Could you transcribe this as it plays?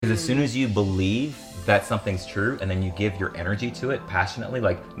as soon as you believe that something's true and then you give your energy to it passionately,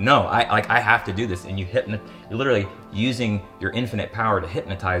 like, no, I have to do this, and you're literally using your infinite power to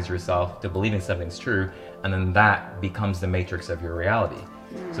hypnotize yourself to believing something's true, and then that becomes the matrix of your reality.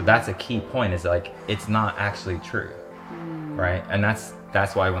 So that's a key point, is like, it's not actually true, right? And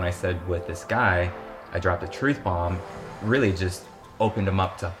that's why when I said with this guy, I dropped a truth bomb, really just opened him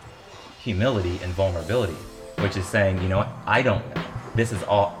up to humility and vulnerability, which is saying, you know what, I don't know. This is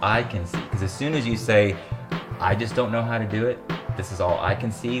all I can see. Because as soon as you say, I just don't know how to do it, this is all I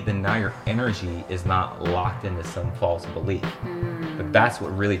can see, then now your energy is not locked into some false belief. But that's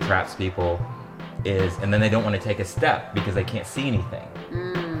what really traps people is, and then they don't want to take a step because they can't see anything.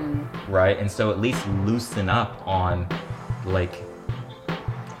 Right? And so at least loosen up on, like,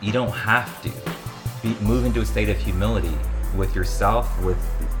 you don't have to move into a state of humility with yourself, with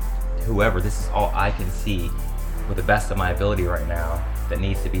whoever. This is all I can see with the best of my ability right now that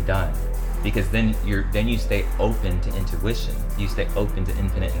needs to be done. Because then you stay open to intuition. You stay open to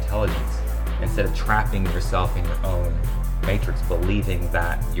infinite intelligence instead of trapping yourself in your own matrix, believing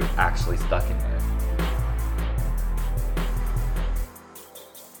that you're actually stuck in there.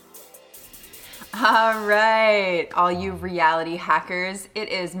 All right, all you reality hackers, it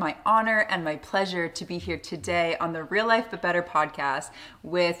is my honor and my pleasure to be here today on the Real Life But Better podcast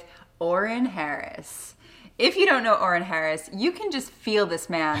with Oren Harris. If you don't know Oren Harris, you can just feel this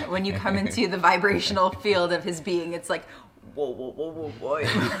man when you come into the vibrational field of his being. It's like, whoa, whoa, whoa, whoa, whoa.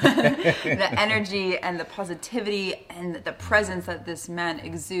 The energy and the positivity and the presence that this man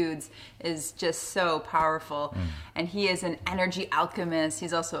exudes is just so powerful. And he is an energy alchemist.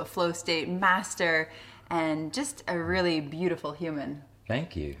 He's also a flow state master and just a really beautiful human.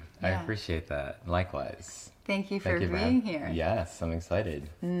 Thank you. I appreciate that. Likewise. Thank you for being here. Yes, I'm excited.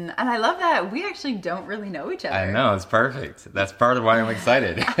 And I love that we actually don't really know each other. I know, it's perfect. That's part of why I'm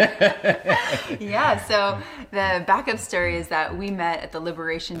excited. Yeah, so the backup story is that we met at the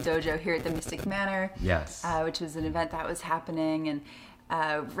Liberation Dojo here at the Mystic Manor. Yes. Which was an event that was happening, and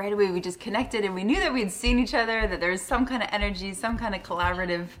right away we just connected, and we knew that we'd seen each other, that there was some kind of energy, some kind of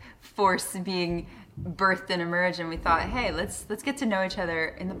collaborative force being birthed and emerged, and we thought, hey, let's get to know each other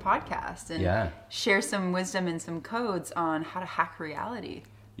in the podcast and share some wisdom and some codes on how to hack reality.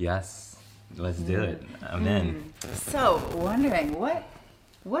 Yes, let's do it. I'm in. So, wondering what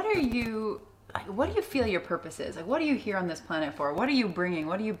do you feel your purpose is? Like, what are you here on this planet for? What are you bringing?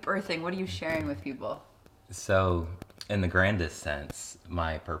 What are you birthing? What are you sharing with people? So, in the grandest sense,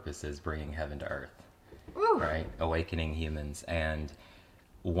 my purpose is bringing heaven to earth. Ooh. Right? Awakening humans. And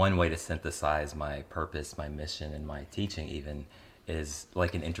one way to synthesize my purpose, my mission, and my teaching even is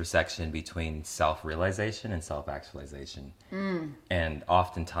like an intersection between self-realization and self-actualization. And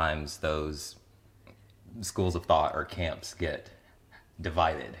oftentimes those schools of thought or camps get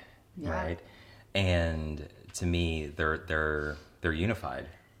divided, right? And to me, they're unified.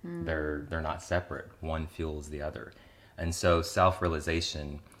 They're not separate. One fuels the other. And so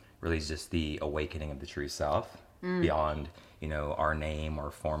self-realization really is just the awakening of the true self beyond, you know, our name, our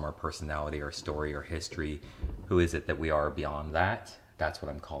form, our personality, our story, our history. Who is it that we are beyond that? That's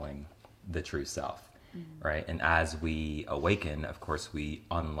what I'm calling the true self, right? And as we awaken, of course, we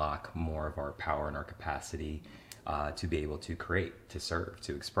unlock more of our power and our capacity to be able to create, to serve,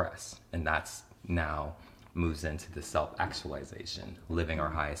 to express. And that's now moves into the self-actualization, living our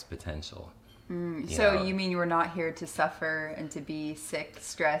highest potential. So you mean we're not here to suffer and to be sick,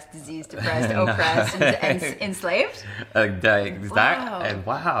 stressed, diseased, depressed, oppressed, and enslaved?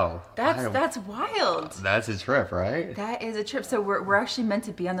 Wow. That's wild. That's a trip, right? That is a trip. So we're actually meant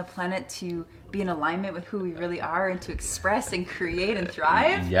to be on the planet to be in alignment with who we really are and to express and create and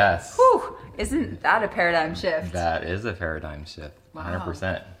thrive? Yes. Whew! Isn't that a paradigm shift? That is a paradigm shift. Wow.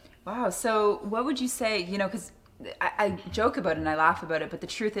 100%. Wow. So what would you say, you know, because I joke about it and I laugh about it, but the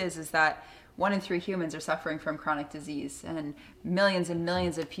truth is that 1 in 3 humans are suffering from chronic disease, and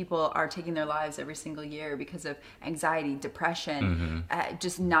millions of people are taking their lives every single year because of anxiety, depression,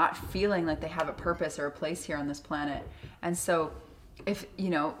 just not feeling like they have a purpose or a place here on this planet. And so if, you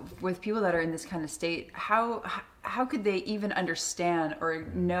know, with people that are in this kind of state, how could they even understand or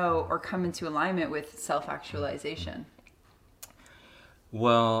know or come into alignment with self-actualization?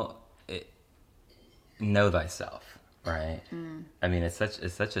 Well, know thyself, right? I mean, it's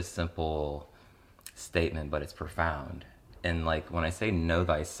such a simple statement, but it's profound. And like when I say know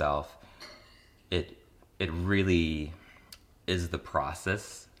thyself, it really is the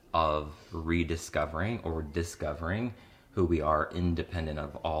process of rediscovering or discovering who we are, independent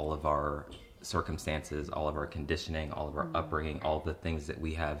of all of our circumstances, all of our conditioning, all of our upbringing, all of the things that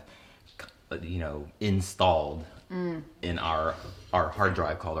we have installed in our hard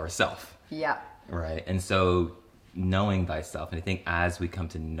drive called ourself. Yeah. Right. And so knowing thyself, and I think as we come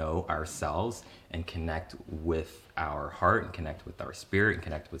to know ourselves and connect with our heart and connect with our spirit and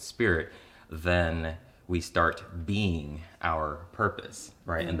connect with spirit, then we start being our purpose,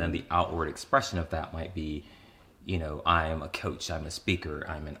 right? And then the outward expression of that might be, I'm a coach, I'm a speaker,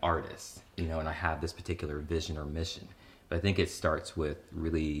 I'm an artist, and I have this particular vision or mission. But I think it starts with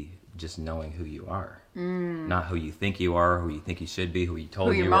really just knowing who you are, not who you think you are, who you think you should be, who you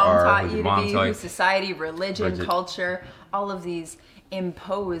told you are, who your mom taught you to be, who society, religion, culture, all of these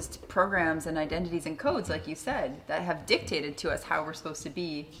imposed programs and identities and codes, like you said, that have dictated to us how we're supposed to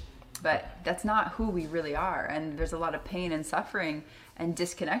be. But that's not who we really are. And there's a lot of pain and suffering and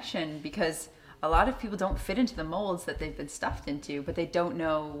disconnection because a lot of people don't fit into the molds that they've been stuffed into, but they don't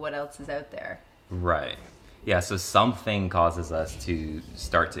know what else is out there. Right. Yeah, so something causes us to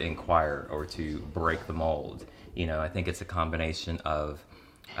start to inquire or to break the mold. I think it's a combination of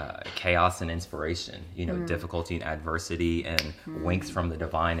chaos and inspiration, difficulty and adversity and winks from the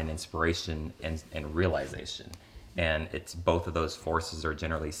divine and inspiration and realization. And it's both of those forces are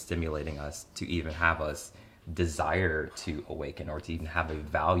generally stimulating us to even have us desire to awaken or to even have a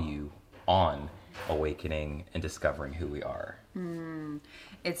value on awakening and discovering who we are.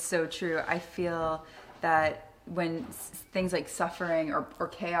 It's so true. I feel that when things like suffering or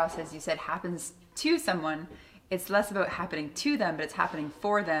chaos, as you said, happens to someone, it's less about happening to them, but it's happening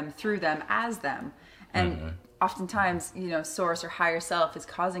for them, through them, as them. And oftentimes, source or higher self is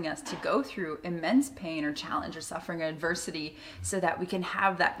causing us to go through immense pain or challenge or suffering or adversity so that we can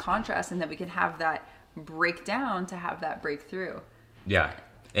have that contrast and that we can have that breakdown to have that breakthrough. Yeah.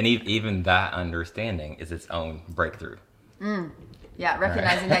 And even that understanding is its own breakthrough. Yeah,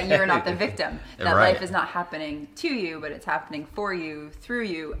 recognizing that you're not the victim. That life is not happening to you, but it's happening for you, through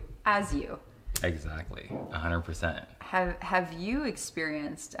you, as you. Exactly, 100%. Have you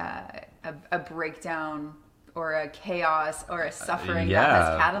experienced a breakdown or a chaos or a suffering that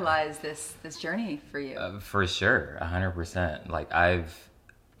has catalyzed this journey for you? For sure, 100%. Like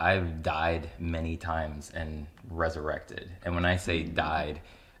I've died many times and resurrected. And when I say died,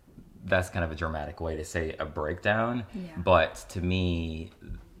 that's kind of a dramatic way to say a breakdown. Yeah. But to me,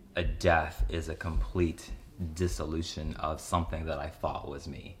 a death is a complete dissolution of something that I thought was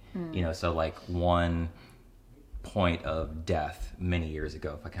me. So like one point of death many years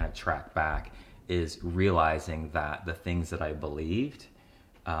ago, if I kind of track back, is realizing that the things that I believed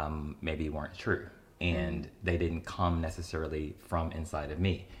maybe weren't true. And they didn't come necessarily from inside of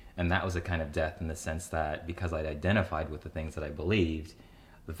me. And that was a kind of death in the sense that because I'd identified with the things that I believed,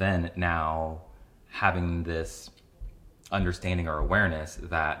 then now having this understanding or awareness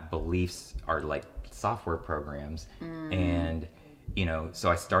that beliefs are like software programs. And, so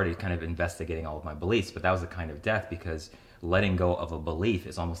I started kind of investigating all of my beliefs, but that was a kind of death because letting go of a belief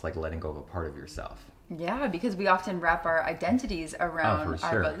is almost like letting go of a part of yourself. Yeah, because we often wrap our identities around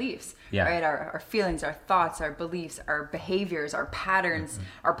our beliefs, right? Our feelings, our thoughts, our beliefs, our behaviors, our patterns,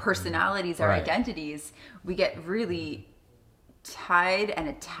 our personalities, our identities. We get really tied and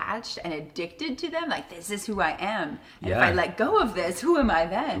attached and addicted to them. Like, this is who I am. And if I let go of this, who am I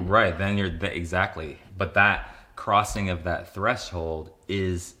then? Right, then you're exactly. But that crossing of that threshold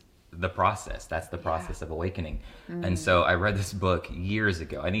is the process. That's the process of awakening. And so I read this book years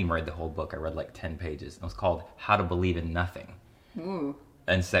ago. I didn't even read the whole book. I read like 10 pages. It was called How to Believe in Nothing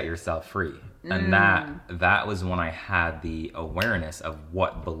and Set Yourself Free. And that was when I had the awareness of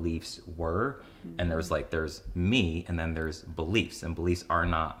what beliefs were. And there's me, and then there's beliefs, and beliefs are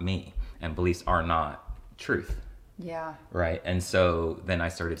not me, and beliefs are not truth. Yeah. Right. And so then I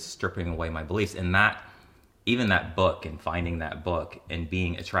started stripping away my beliefs, and even that book and finding that book and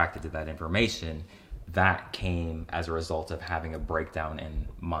being attracted to that information, that came as a result of having a breakdown in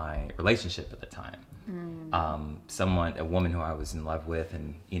my relationship at the time. A woman who I was in love with,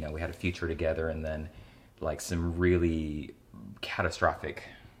 and, we had a future together, and then like some really catastrophic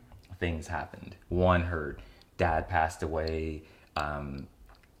things happened. One, her dad passed away,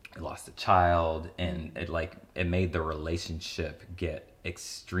 lost a child, and it made the relationship get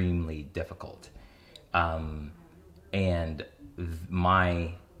extremely difficult. And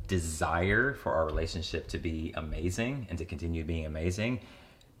my desire for our relationship to be amazing and to continue being amazing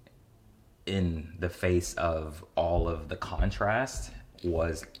in the face of all of the contrast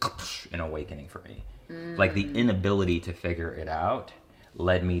was an awakening for me. Like the inability to figure it out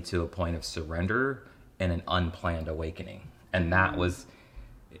led me to a point of surrender and an unplanned awakening. And that was,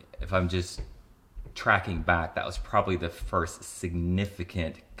 if I'm just tracking back, that was probably the first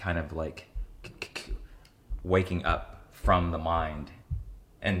significant kind of like waking up from the mind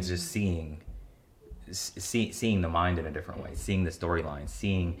and just seeing the mind in a different way, seeing the storyline,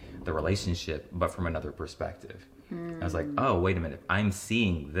 seeing the relationship, but from another perspective. I was like, oh, wait a minute. I'm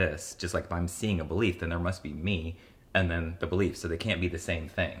seeing this, just like if I'm seeing a belief, then there must be me and then the belief. So they can't be the same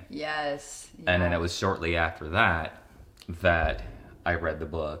thing. Yes. Yeah. And then it was shortly after that I read the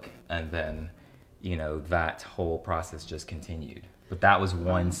book, and then, that whole process just continued. But that was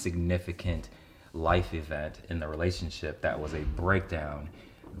one significant life event in the relationship that was a breakdown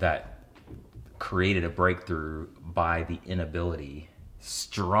that created a breakthrough by the inability,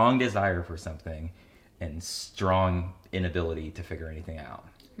 strong desire for something, and strong inability to figure anything out.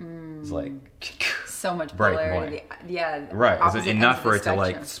 It's like so much polarity. Yeah. Right. It's enough for it to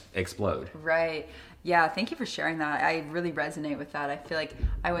like explode. Right. Yeah. Thank you for sharing that. I really resonate with that. I feel like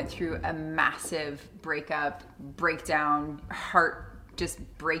I went through a massive breakdown, heart just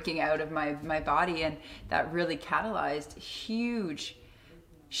breaking out of my body, and that really catalyzed huge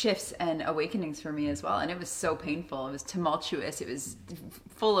shifts and awakenings for me as well. And it was so painful. It was tumultuous. It was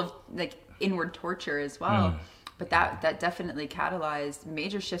full of like inward torture as well. But that definitely catalyzed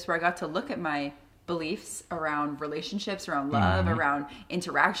major shifts where I got to look at my beliefs around relationships, around love, around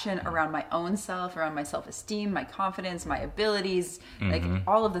interaction, around my own self, around my self-esteem, my confidence, my abilities, like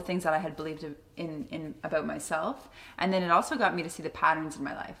all of the things that I had believed in about myself. And then it also got me to see the patterns in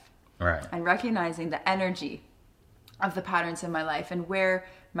my life. Right. And recognizing the energy of the patterns in my life, and where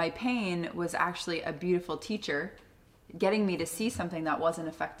my pain was actually a beautiful teacher, getting me to see something that wasn't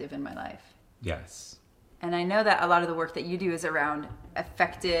effective in my life. Yes. And I know that a lot of the work that you do is around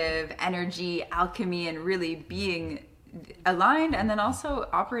effective energy, alchemy, and really being aligned, and then also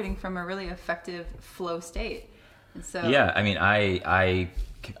operating from a really effective flow state. And so, yeah, I mean, I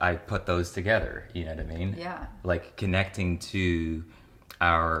put those together. You know what I mean? Yeah. Like connecting to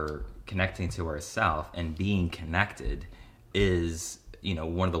ourself and being connected is,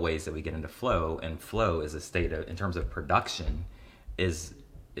 one of the ways that we get into flow. And flow is a state of, in terms of production, is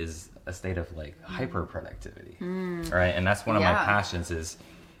a state of like hyper productivity, right? And that's one of my passions is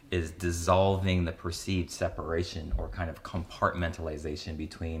dissolving the perceived separation or kind of compartmentalization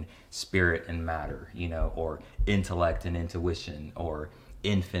between spirit and matter, or intellect and intuition, or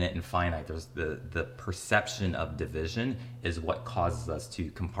infinite and finite. There's the perception of division is what causes us to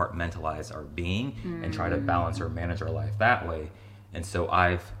compartmentalize our being and try to balance or manage our life that way. And so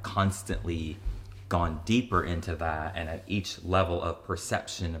I've constantly gone deeper into that, and at each level of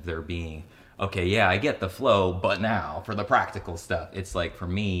perception of there being, okay, yeah, I get the flow, but now for the practical stuff, it's like, for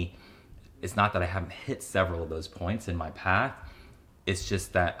me, it's not that I haven't hit several of those points in my path. It's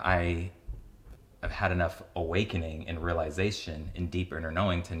just that I've had enough awakening and realization and deeper inner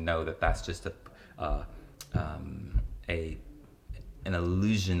knowing to know that that's just an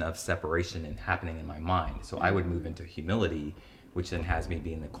illusion of separation and happening in my mind. So I would move into humility, which then has me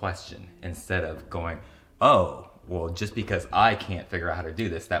being the question, instead of going, oh, well, just because I can't figure out how to do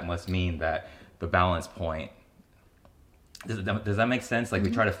this, that must mean that the balance point, does that make sense? Like,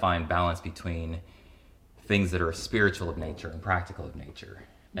 we try to find balance between things that are spiritual of nature and practical of nature.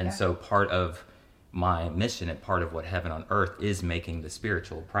 And so part of my mission and part of what heaven on earth is making the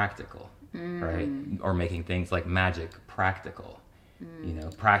spiritual practical, right? Or making things like magic practical,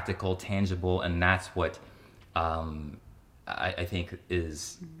 practical, tangible. And that's what I think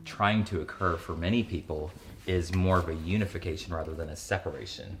is trying to occur for many people, is more of a unification rather than a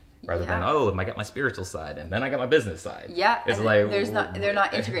separation. Rather than, oh, I got my spiritual side and then I got my business side. Yeah, it's like they're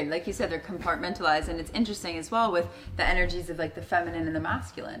not integrated. Like you said, they're compartmentalized, and it's interesting as well with the energies of like the feminine and the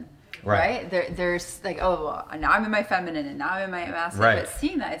masculine. Right? There's like, oh, well, now I'm in my feminine and now I'm in my masculine. Right. But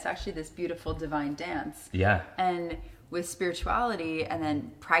seeing that, it's actually this beautiful divine dance. Yeah. And with spirituality and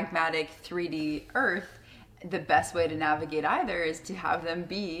then pragmatic 3D earth, the best way to navigate either is to have them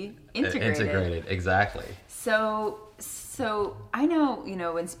be integrated. Exactly. So I know,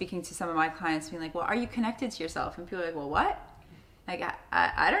 when speaking to some of my clients, being like, well, are you connected to yourself? And people are like, well, what? Like,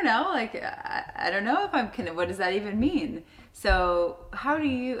 I don't know. Like, I don't know if I'm connected. What does that even mean? So what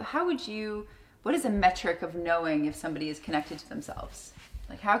is a metric of knowing if somebody is connected to themselves?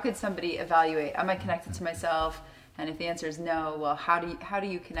 Like, how could somebody evaluate, am I connected to myself? And if the answer is no, well, how do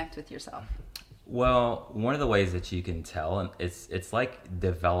you connect with yourself? Well, one of the ways that you can tell, and it's like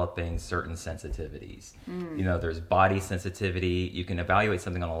developing certain sensitivities. There's body sensitivity. You can evaluate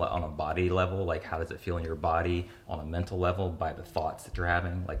something on a body level, like how does it feel in your body, on a mental level by the thoughts that you're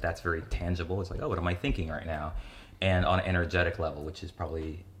having. Like, that's very tangible. It's like, oh, what am I thinking right now? And on an energetic level, which is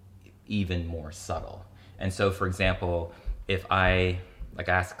probably even more subtle. And so, for example, if I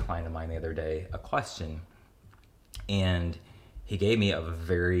asked a client of mine the other day a question, and he gave me a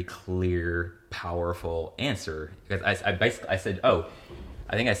very clear, powerful answer, because I said, oh,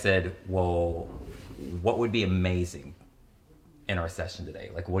 I think I said, well, what would be amazing in our session today?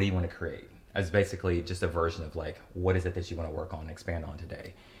 Like, what do you want to create? As basically just a version of like, what is it that you want to work on and expand on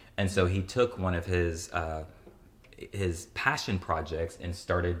today? And so he took one of his passion projects and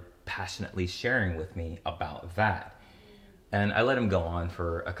started passionately sharing with me about that. And I let him go on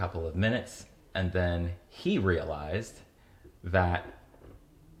for a couple of minutes, and then he realized that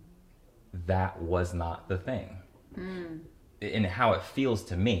that was not the thing. And how it feels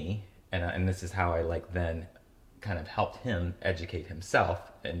to me, and this is how I like then kind of helped him educate himself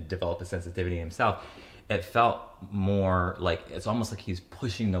and develop a sensitivity himself. It felt more like, it's almost like he's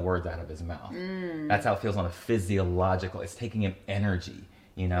pushing the words out of his mouth. That's how it feels on a physiological, it's taking him energy,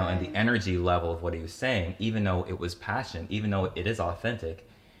 you know, and the energy level of what he was saying, even though it was passion, even though it is authentic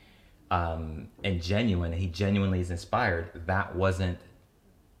and genuine, he genuinely is inspired, that wasn't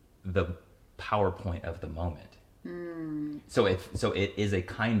the PowerPoint of the moment. So it is a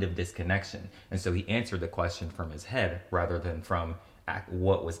kind of disconnection. And so he answered the question from his head rather than from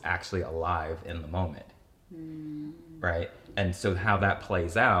what was actually alive in the moment. Right? And so how that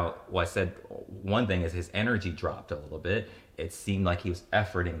plays out, well, I said one thing is his energy dropped a little bit. It seemed like he was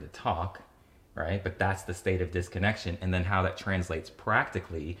efforting to talk, right? But that's the state of disconnection. And then how that translates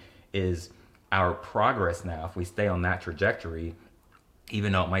practically is our progress now, if we stay on that trajectory,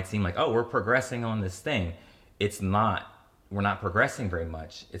 even though it might seem like, oh, we're progressing on this thing, it's not, we're not progressing very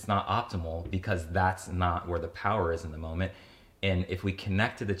much. It's not optimal because that's not where the power is in the moment. And if we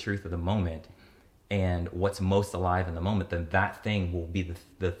connect to the truth of the moment and what's most alive in the moment, then that thing will be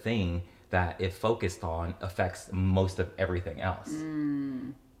the thing that, if focused on, affects most of everything else.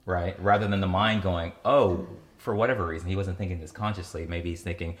 Right? Rather than the mind going, oh, for whatever reason, he wasn't thinking this consciously. Maybe he's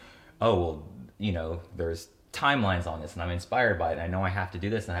thinking, oh, well, you know, there's timelines on this and I'm inspired by it. I know I have to do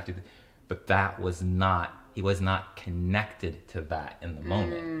this and I have to, but that was not, he was not connected to that in the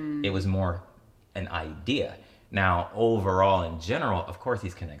moment. It was more an idea. Now, overall, in general, of course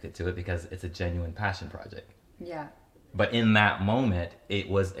he's connected to it because it's a genuine passion project. Yeah. But in that moment, it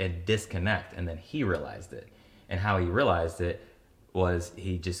was a disconnect, and then he realized it. And how he realized it was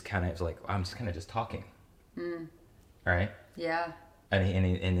he just kind of was like, I'm just kind of just talking. Right? Yeah.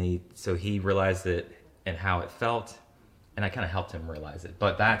 So he realized it and how it felt, and I kind of helped him realize it.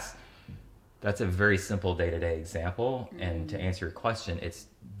 But that's a very simple day-to-day example. And to answer your question,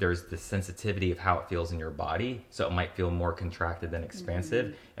 there's the sensitivity of how it feels in your body. So it might feel more contracted than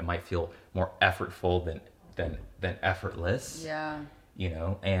expansive. It might feel more effortful than effortless. Yeah. You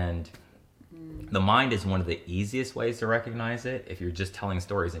know, and the mind is one of the easiest ways to recognize it. If you're just telling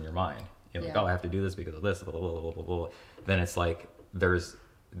stories in your mind, you're like, oh, I have to do this because of this, blah, blah, blah, blah, blah. Then it's like there's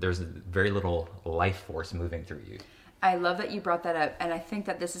very little life force moving through you. I love that you brought that up. And I think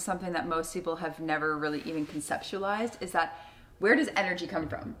that this is something that most people have never really even conceptualized, is that where does energy come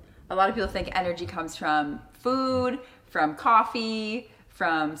from? A lot of people think energy comes from food, from coffee,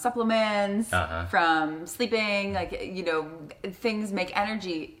 from supplements, from sleeping, like, you know, things make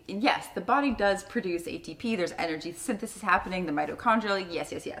energy. Yes, the body does produce ATP. There's energy synthesis happening, the mitochondria,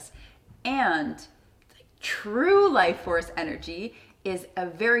 yes. And true life force energy is a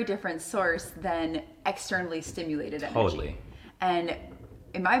very different source than externally stimulated energy. Totally. And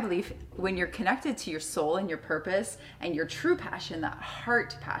in my belief, when you're connected to your soul and your purpose and your true passion, that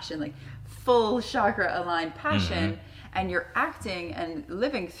heart passion, like full chakra aligned passion, and you're acting and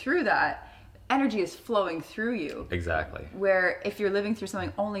living through that, energy is flowing through you. Exactly. Where if you're living through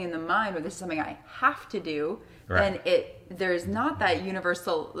something only in the mind, or this is something I have to do, then there's not that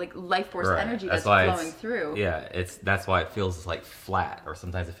universal like life force energy that's flowing through. Yeah, that's why it feels like flat, or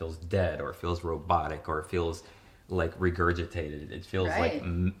sometimes it feels dead, or it feels robotic, or it feels like regurgitated. It feels like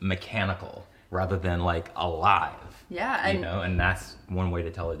mechanical rather than like alive. Yeah, you know, and that's one way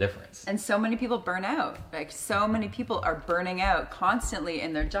to tell the difference. And so many people burn out. Like, so many people are burning out constantly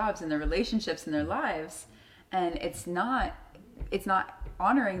in their jobs, in their relationships, in their lives, and it's not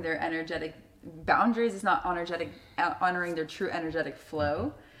honoring their energetic boundaries. It's not honoring their true energetic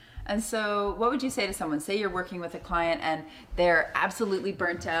flow. And so what would you say to someone? Say you're working with a client and they're absolutely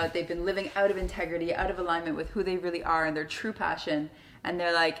burnt out. They've been living out of integrity, out of alignment with who they really are and their true passion. And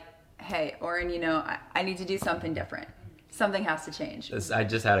they're like, hey, Oren, you know, I need to do something different. Something has to change. I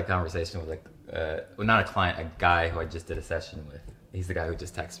just had a conversation with not a client, a guy who I just did a session with. He's the guy who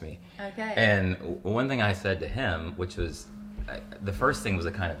just texted me. Okay. And one thing I said to him, which was, the first thing was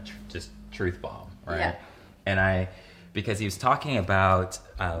a kind of just truth bomb, right? Yeah. And because he was talking about,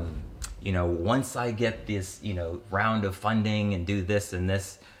 you know, once I get this, you know, round of funding and do this and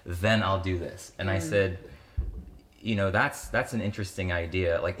this, then I'll do this. And I said, you know, that's an interesting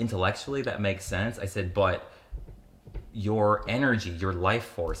idea. Like, intellectually, that makes sense. I said, but your energy, your life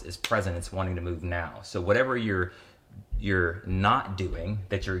force is present. It's wanting to move now. So whatever you're not doing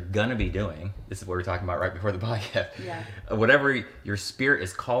that you're gonna be doing, this is what we were talking about right before the podcast. Yeah. Whatever your spirit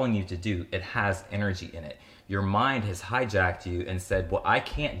is calling you to do, it has energy in it. Your mind has hijacked you and said, well, I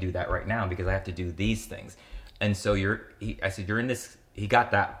can't do that right now because I have to do these things. And so I said, you're in this, he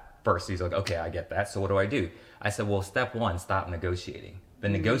got that first. He's like, okay, I get that. So what do I do? I said, well, step one, stop negotiating. The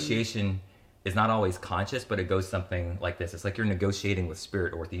negotiation is not always conscious, but it goes something like this. It's like you're negotiating with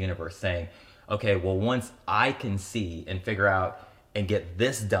spirit or with the universe saying, okay, well, once I can see and figure out and get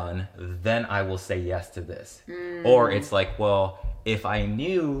this done, then I will say yes to this. Or it's like, well, if I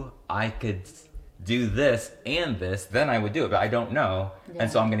knew I could do this and this, then I would do it, but I don't know. Yeah.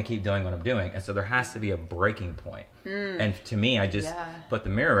 And so I'm going to keep doing what I'm doing. And so there has to be a breaking point. And to me, I just put the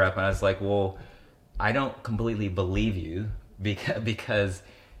mirror up and I was like, well, I don't completely believe you because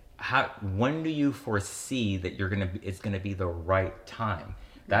when do you foresee that it's going to be the right time?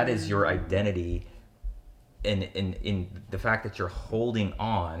 That is your identity in the fact that you're holding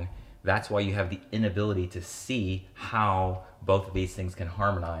on. That's why you have the inability to see how both of these things can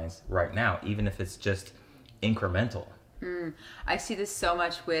harmonize right now, even if it's just incremental. I see this so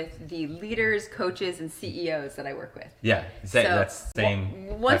much with the leaders, coaches, and CEOs that I work with. Yeah, that's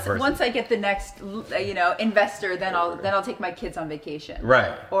same. Once I get the next, investor, then I'll take my kids on vacation.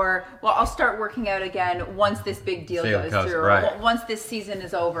 Right. Or I'll start working out again once this big deal goes through. Right. Or once this season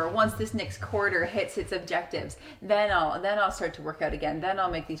is over. Once this next quarter hits its objectives, then I'll start to work out again. Then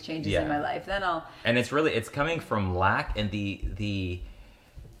I'll make these changes in my life. And it's coming from lack and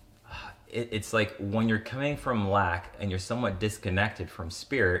it's like when you're coming from lack and you're somewhat disconnected from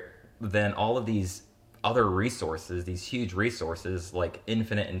spirit, then all of these other resources, these huge resources like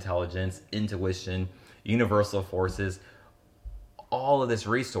infinite intelligence, intuition, universal forces, all of this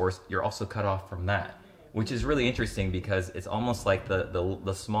resource, you're also cut off from that, which is really interesting because it's almost like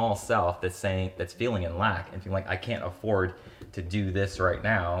the small self that's feeling in lack and feeling like I can't afford to do this right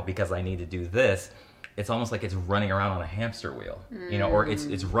now because I need to do this. It's almost like it's running around on a hamster wheel, or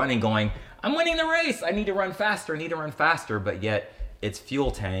it's running going, I'm winning the race. I need to run faster. But yet its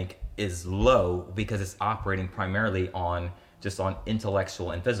fuel tank is low because it's operating primarily on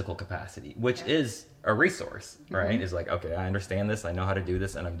intellectual and physical capacity, which is a resource, right? It's like, okay, I understand this. I know how to do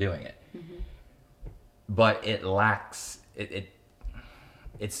this and I'm doing it. But it lacks,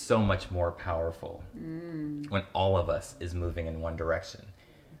 it's so much more powerful when all of us is moving in one direction.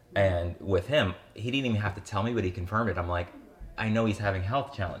 And with him, he didn't even have to tell me, but he confirmed it. I'm like, I know he's having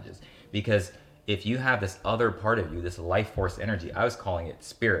health challenges because if you have this other part of you, this life force energy, I was calling it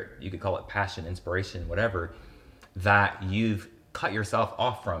spirit, you could call it passion, inspiration, whatever, that you've cut yourself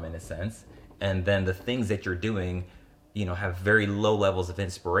off from in a sense. And then the things that you're doing, have very low levels of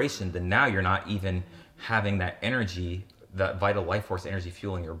inspiration, then now you're not even having that energy, that vital life force energy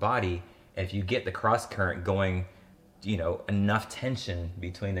fueling your body. And if you get the cross current going, enough tension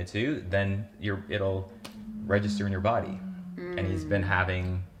between the two, then it'll register in your body. And he's been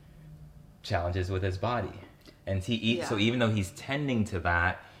having challenges with his body. And so even though he's tending to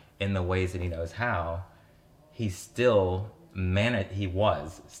that in the ways that he knows how, he's still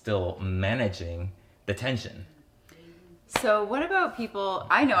was still managing the tension. So what about people,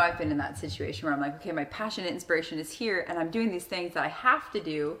 I know I've been in that situation where I'm like, okay, my passion and inspiration is here and I'm doing these things that I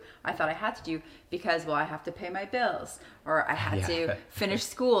thought I had to do because, I have to pay my bills or I had to finish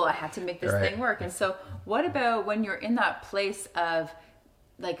school, I had to make this thing work. And so what about when you're in that place of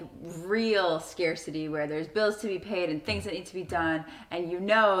like real scarcity where there's bills to be paid and things that need to be done and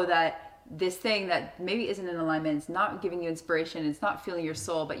that this thing that maybe isn't in alignment, it's not giving you inspiration, it's not fueling your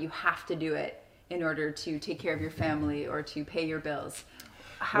soul, but you have to do it in order to take care of your family or to pay your bills.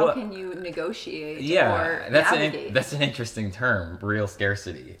 How can you negotiate or navigate? That's an interesting term, real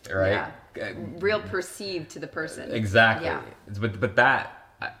scarcity, right? Yeah. Real perceived to the person. Exactly. Yeah. But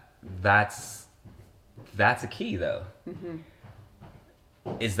that's a key though.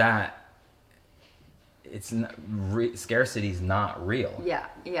 Is that it's not, scarcity is not real. Yeah.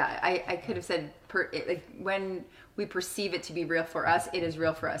 I could have said when we perceive it to be real for us, it is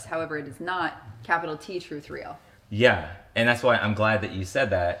real for us. However, it is not capital T truth real. Yeah, and that's why I'm glad that you said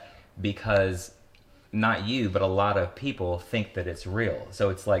that, because not you, but a lot of people think that it's real. So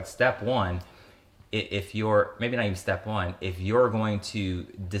it's like step one, if you're, maybe not even step one, if you're going to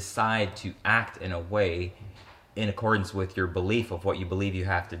decide to act in a way in accordance with your belief of what you believe you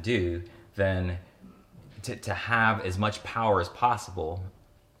have to do, then to have as much power as possible,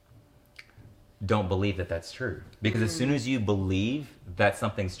 don't believe that that's true. Because as soon as you believe that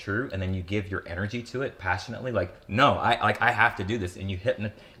something's true and then you give your energy to it passionately, like, no, I have to do this, and you're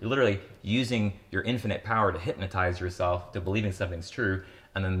literally using your infinite power to hypnotize yourself to believing something's true,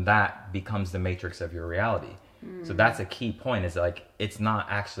 and then that becomes the matrix of your reality. So that's a key point, is like, it's not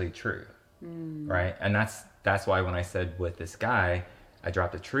actually true, right? And that's why when I said with this guy, I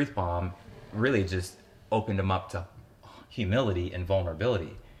dropped a truth bomb, really just opened him up to humility and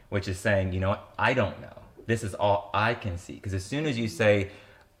vulnerability, which is saying, you know what, I don't know. This is all I can see. Because as soon as you say,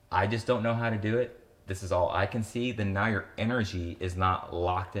 I just don't know how to do it, this is all I can see, then now your energy is not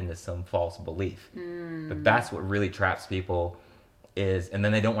locked into some false belief. But that's what really traps people is, and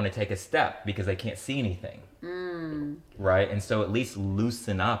then they don't want to take a step because they can't see anything. Right? And so at least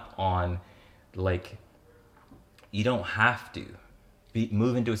loosen up on, like, you don't have to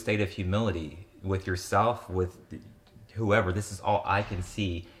move into a state of humility with yourself, with whoever. This is all I can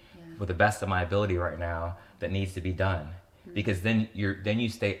see with the best of my ability right now that needs to be done. Because then you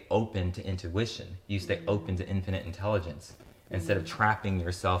stay open to intuition. You stay open to infinite intelligence instead of trapping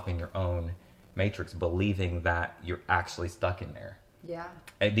yourself in your own matrix, believing that you're actually stuck in there. Yeah.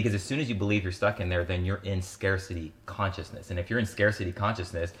 Because as soon as you believe you're stuck in there, then you're in scarcity consciousness. And if you're in scarcity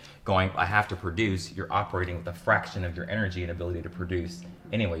consciousness, going, I have to produce, you're operating with a fraction of your energy and ability to produce.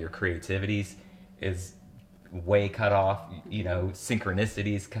 Anyway, your creativities is way cut off, you know,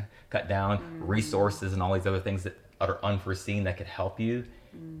 synchronicities cut down, resources and all these other things that are unforeseen that could help you.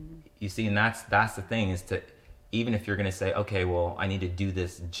 You see, and that's the thing, is to, even if you're going to say, okay, well, I need to do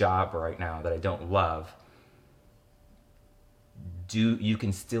this job right now that I don't love, you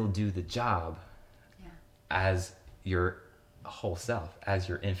can still do the job as your whole self, as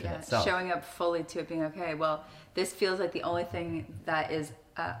your infinite self. Showing up fully to it, being okay, well, this feels like the only thing that is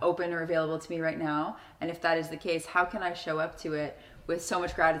open or available to me right now. And if that is the case, how can I show up to it with so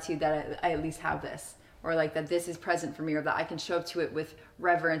much gratitude that I at least have this? Or like that this is present for me, or that I can show up to it with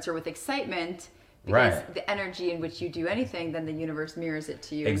reverence or with excitement. Because the energy in which you do anything, then the universe mirrors it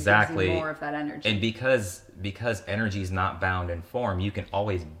to you. Exactly. And gives you more of that energy. And because energy is not bound in form, you can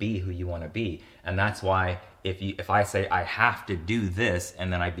always be who you want to be. And that's why if I say I have to do this,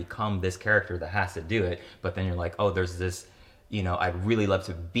 and then I become this character that has to do it, but then you're like, oh, there's this, you know, I'd really love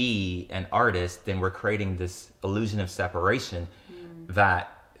to be an artist, then we're creating this illusion of separation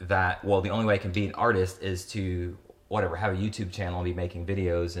that well, the only way I can be an artist is to whatever, have a YouTube channel and be making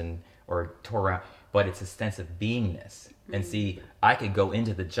videos or tour around, but it's a sense of beingness. And see, I could go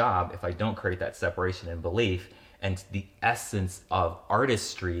into the job if I don't create that separation and belief and the essence of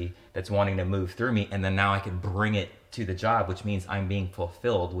artistry that's wanting to move through me, and then now I can bring it to the job, which means I'm being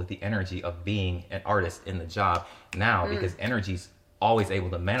fulfilled with the energy of being an artist in the job now, because energy's always able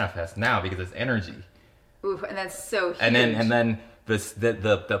to manifest now because it's energy. Ooh, and that's so huge. And then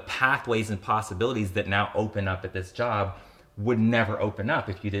the pathways and possibilities that now open up at this job would never open up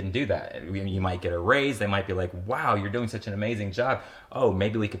if you didn't do that. You might get a raise. They might be like, wow, you're doing such an amazing job. Oh,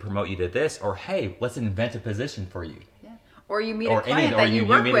 maybe we could promote you to this. Or, hey, let's invent a position for you. Yeah. Or you meet a client that you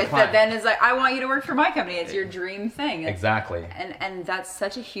work with that then is like, I want you to work for my company. It's your dream thing. Exactly. And that's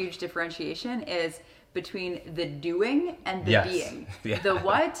such a huge differentiation is between the doing and the being. Yeah. The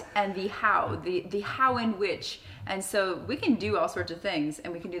what and the how. The how in which. And so we can do all sorts of things,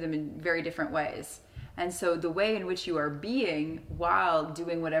 and we can do them in very different ways. And so the way in which you are being while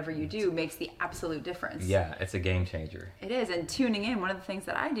doing whatever you do makes the absolute difference. Yeah, it's a game changer. It is. And tuning in, one of the things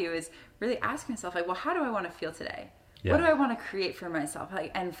that I do is really ask myself, like, well, how do I want to feel today? Yeah. What do I want to create for myself,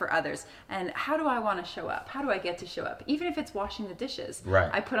 like, and for others? And how do I want to show up? How do I get to show up? Even if it's washing the dishes. Right.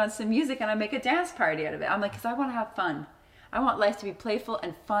 I put on some music and I make a dance party out of it. I'm like, because I want to have fun. I want life to be playful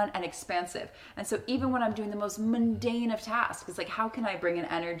and fun and expansive. And so even when I'm doing the most mundane of tasks, it's like, how can I bring an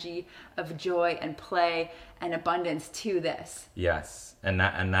energy of joy and play and abundance to this? Yes. And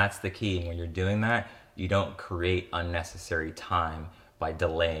that's the key. When you're doing that, you don't create unnecessary time by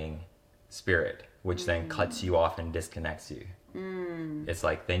delaying spirit, which then cuts you off and disconnects you. It's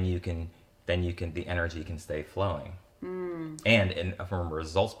like, then the energy can stay flowing. And from a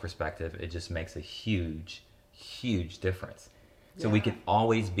results perspective, it just makes a huge difference. So we can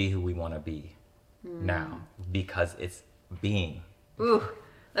always be who we want to be now, because it's being. Ooh,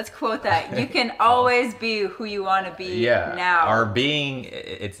 let's quote that. You can always be who you want to be now. Our being,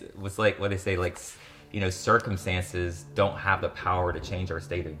 it's like what they say, like, you know, circumstances don't have the power to change our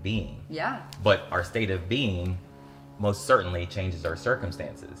state of being. Yeah. But our state of being most certainly changes our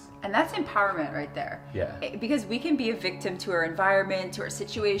circumstances. And that's empowerment right there. Yeah. Because we can be a victim to our environment, to our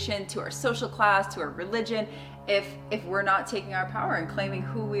situation, to our social class, to our religion, if we're not taking our power and claiming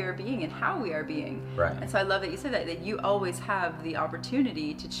who we are being and how we are being. Right. And so I love that you said that you always have the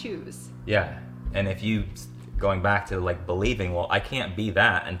opportunity to choose. Yeah. And if you, going back to like believing, well, I can't be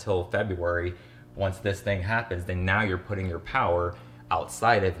that until February, once this thing happens, then now you're putting your power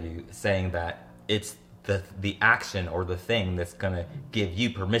outside of you, saying that it's the action or the thing that's going to give you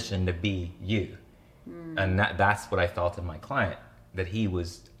permission to be you. And that's what I felt in my client, that he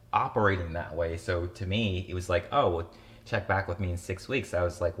was operating that way. So to me, it was like, oh, well, check back with me in 6 weeks. I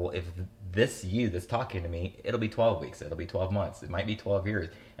was like, well, if this you that's talking to me, it'll be 12 weeks, it'll be 12 months, it might be 12 years,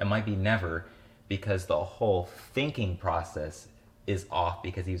 it might be never, because the whole thinking process is off,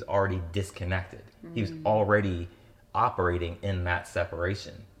 because he was already disconnected. He was already operating in that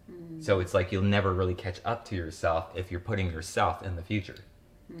separation. So it's like you'll never really catch up to yourself if you're putting yourself in the future.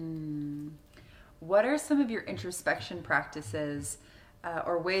 What are some of your introspection practices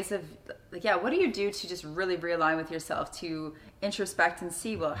or ways of, like, what do you do to just really realign with yourself, to introspect and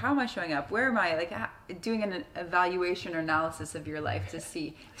see, well, how am I showing up? Where am I? Like, doing an evaluation or analysis of your life to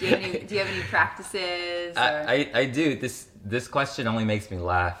see. Do you have any practices? I do. This question only makes me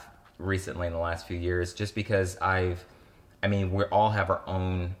laugh recently in the last few years, just because we all have our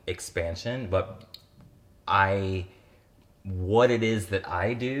own expansion, but what it is that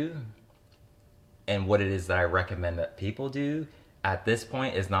I do and what it is that I recommend that people do at this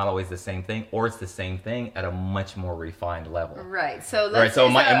point is not always the same thing, or it's the same thing at a much more refined level. Right. So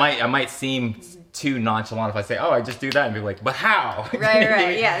it might seem too nonchalant if I say, "Oh, I just do that," and be like, "But how?"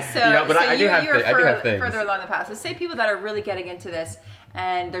 Right. Yeah. So, I do have things further along the path. So, say people that are really getting into this,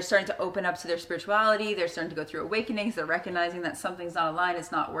 and they're starting to open up to their spirituality, they're starting to go through awakenings, they're recognizing that something's not aligned,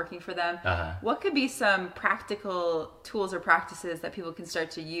 it's not working for them. What could be some practical tools or practices that people can start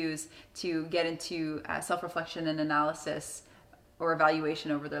to use to get into self-reflection and analysis or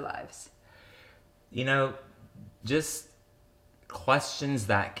evaluation over their lives? Just questions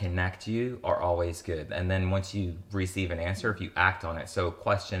that connect you are always good. And then once you receive an answer, if you act on it. So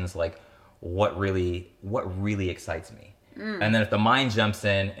questions like, what really excites me? And then if the mind jumps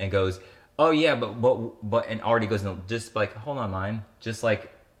in and goes, oh yeah, but and already goes in, just like, hold on, mind. Just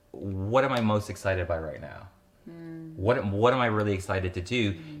like, what am I most excited by right now? What am I really excited to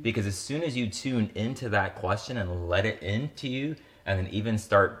do? Because as soon as you tune into that question and let it into you, and then even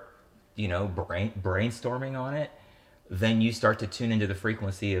start, brainstorming on it, then you start to tune into the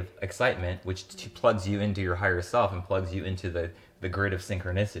frequency of excitement, which plugs you into your higher self and plugs you into the grid of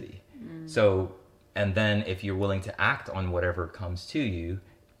synchronicity. So, and then if you're willing to act on whatever comes to you,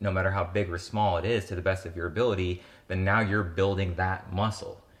 no matter how big or small it is, to the best of your ability, then now you're building that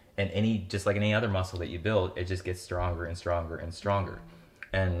muscle. And just like any other muscle that you build, it just gets stronger and stronger and stronger.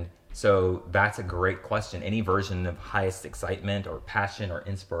 And so that's a great question. Any version of highest excitement or passion or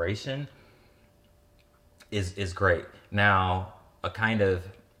inspiration is great. Now,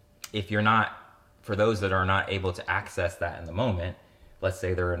 if you're not, for those that are not able to access that in the moment, let's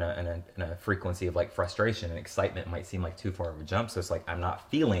say they're in a frequency of like frustration, and excitement might seem like too far of a jump. So it's like, I'm not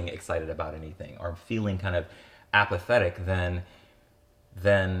feeling excited about anything, or I'm feeling kind of apathetic,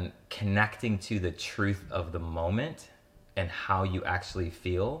 then connecting to the truth of the moment and how you actually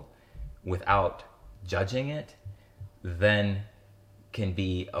feel without judging it, then can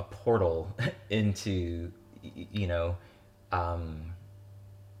be a portal into,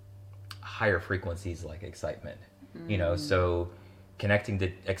 higher frequencies like excitement. So connecting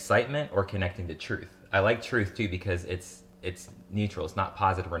to excitement or connecting to truth. I like truth too, because it's neutral. It's not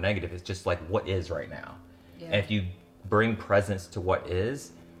positive or negative. It's just like what is right now. Yeah. And if you bring presence to what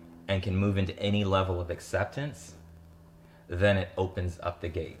is and can move into any level of acceptance, then it opens up the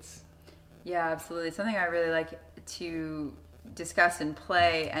gates. Yeah, absolutely. Something I really like to discuss and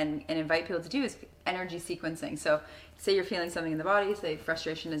play and invite people to do is energy sequencing. So say you're feeling something in the body, say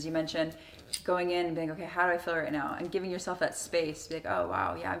frustration, as you mentioned, going in and being, okay, how do I feel right now? And giving yourself that space to be like, oh,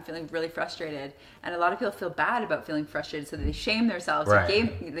 wow, yeah, I'm feeling really frustrated. And a lot of people feel bad about feeling frustrated, so they shame themselves, right.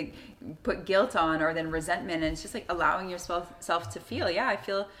 They put guilt on, or then resentment. And it's just like allowing yourself to feel, yeah, I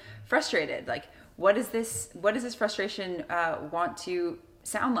feel frustrated. Like, what does this frustration want to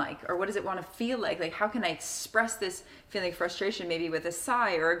sound like, or what does it want to feel like? Like, how can I express this feeling of frustration, maybe with a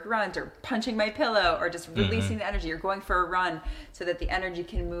sigh or a grunt or punching my pillow, or just releasing the energy, or going for a run so that the energy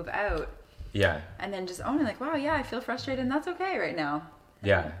can move out. Yeah. And then just owning, like, wow, yeah, I feel frustrated, and that's okay right now.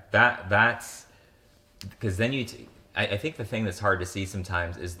 Yeah, that's because then I think the thing that's hard to see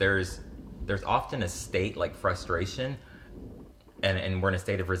sometimes is there's often a state like frustration, and we're in a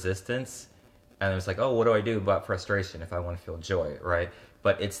state of resistance, and it's like, oh, what do I do about frustration if I want to feel joy, right?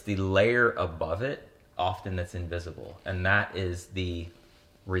 But it's the layer above it often that's invisible, and that is the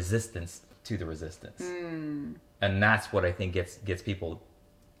resistance to the resistance. And that's what I think gets people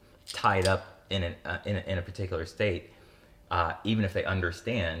tied up in a particular state. even if they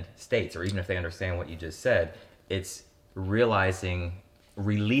understand states, or even if they understand what you just said, it's releasing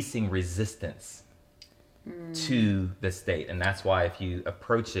resistance to the state. And that's why if you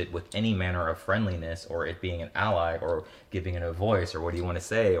approach it with any manner of friendliness, or it being an ally, or giving it a voice, or what do you want to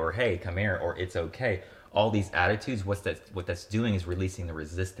say, or hey, come here, or it's okay, all these attitudes, what that's doing is releasing the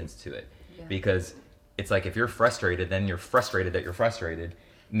resistance to it. Because it's like, if you're frustrated, then you're frustrated that you're frustrated.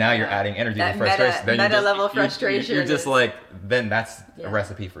 Now you're adding energy to frustration. Meta level frustration. You're just like, then that's a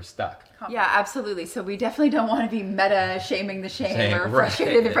recipe for stuck. Yeah, absolutely. So we definitely don't want to be meta shaming the shame, or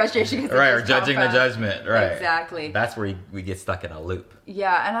frustrating the frustration. Or judging the judgment. Right. Exactly. That's where we get stuck in a loop.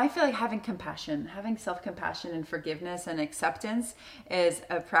 Yeah, and I feel like having compassion, having self-compassion and forgiveness and acceptance is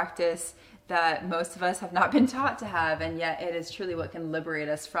a practice that most of us have not been taught to have, and yet it is truly what can liberate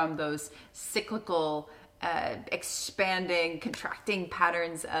us from those cyclical expanding, contracting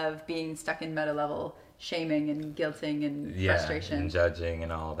patterns of being stuck in meta level shaming and guilting and frustration and judging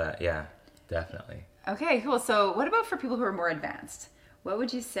and all that. Yeah, definitely. Okay, cool. So what about for people who are more advanced? What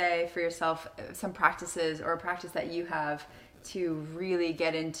would you say for yourself, some practices or a practice that you have to really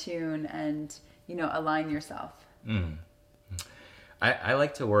get in tune and, align yourself? I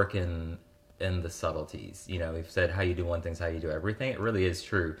like to work in the subtleties. We've said how you do one thing's how you do everything. It really is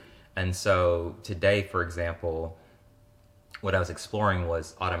true. And so today, for example, what I was exploring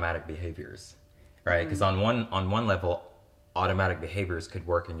was automatic behaviors, right? Because on one level, automatic behaviors could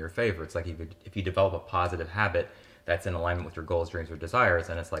work in your favor. It's like if you develop a positive habit that's in alignment with your goals, dreams, or desires,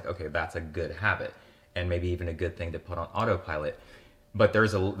 and it's like, okay, that's a good habit, and maybe even a good thing to put on autopilot. But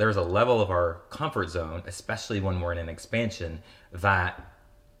there's a level of our comfort zone, especially when we're in an expansion, that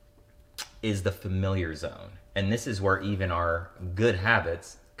is the familiar zone. And this is where even our good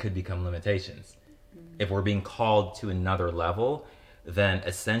habits could become limitations. If we're being called to another level, then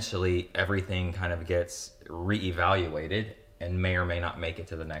essentially everything kind of gets reevaluated and may or may not make it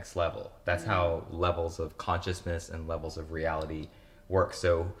to the next level. That's how levels of consciousness and levels of reality work.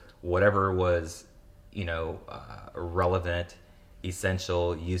 So whatever was, relevant,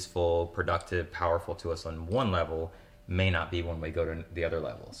 essential, useful, productive, powerful to us on one level may not be when we go to the other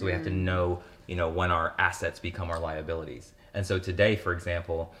level. So we have to know, when our assets become our liabilities. And so today, for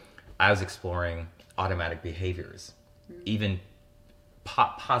example, I was exploring automatic behaviors, even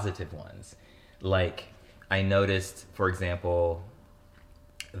positive ones. Like I noticed, for example,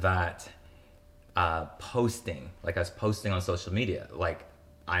 that posting, like I was posting on social media, like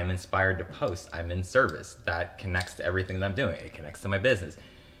I'm inspired to post, I'm in service. That connects to everything that I'm doing. It connects to my business.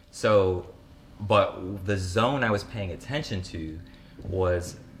 So, but the zone I was paying attention to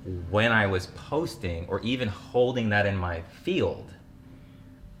was when I was posting or even holding that in my field,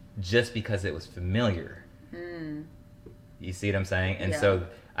 just because it was familiar. You see what I'm saying? And so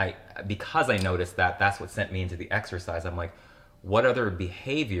because I noticed that, that's what sent me into the exercise. I'm like, what other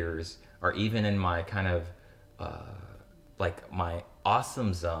behaviors are even in my kind of like my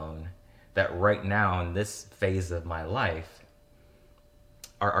awesome zone that right now in this phase of my life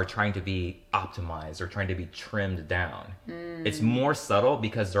are trying to be optimized or trying to be trimmed down. It's more subtle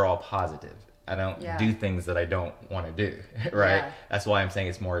because they're all positive. I don't do things that I don't want to do, right? Yeah. That's why I'm saying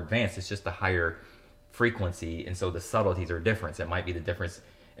it's more advanced. It's just a higher frequency, and so the subtleties are different. It might be the difference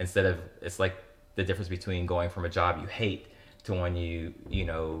it's like the difference between going from a job you hate to one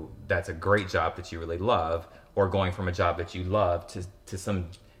that's a great job that you really love, or going from a job that you love to some,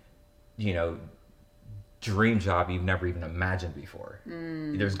 dream job you've never even imagined before.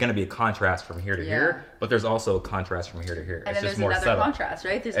 There's going to be a contrast from here to here, but there's also a contrast from here to here. And it's then just there's more another subtle. Contrast,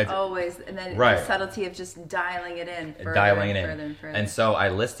 right? There's always, and then the subtlety of just dialing it in further and further. And so I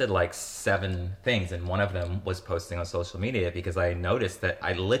listed like 7 things, and one of them was posting on social media, because I noticed that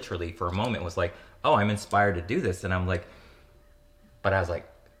I literally for a moment was like, oh, I'm inspired to do this. And I'm like, but I was like,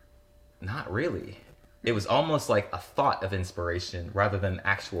 not really. It was almost like a thought of inspiration rather than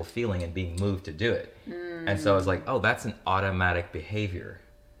actual feeling and being moved to do it. And so I was like, oh, that's an automatic behavior.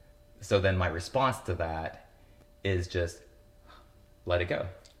 So then my response to that is just let it go.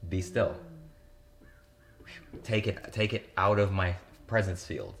 Be still. Take it out of my presence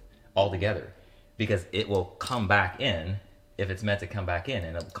field altogether, because it will come back in if it's meant to come back in,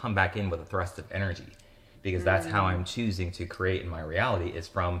 and it'll come back in with a thrust of energy, because that's how I'm choosing to create in my reality, is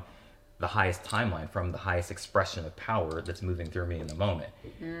from the highest timeline, from the highest expression of power that's moving through me in the moment.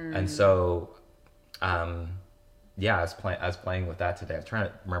 And so, I was playing with that today. I'm trying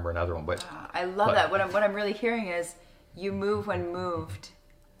to remember another one, but I love that. What I'm really hearing is you move when moved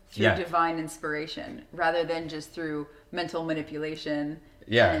through divine inspiration rather than just through mental manipulation.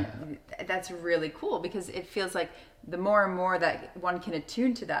 Yeah, and that's really cool, because it feels like the more and more that one can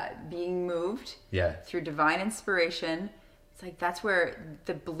attune to that, being moved through divine inspiration, it's like that's where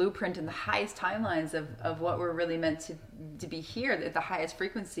the blueprint and the highest timelines of what we're really meant to be here, at the highest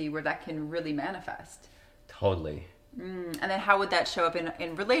frequency where that can really manifest. Totally. And then how would that show up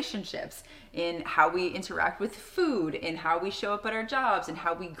in relationships, in how we interact with food, in how we show up at our jobs, and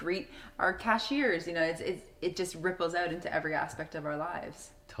how we greet our cashiers? You know, it just ripples out into every aspect of our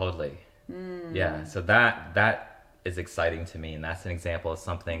lives. Totally. Yeah. So that is exciting to me. And that's an example of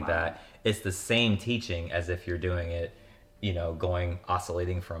something that it's the same teaching as if you're doing it, you know,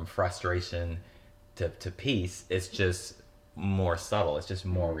 oscillating from frustration to peace. It's just more subtle. It's just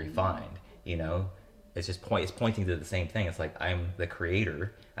more refined, you know? It's pointing to the same thing. It's like, I'm the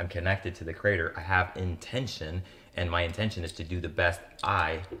creator. I'm connected to the creator. I have intention, and my intention is to do the best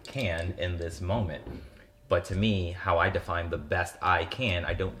I can in this moment. But to me, how I define the best I can,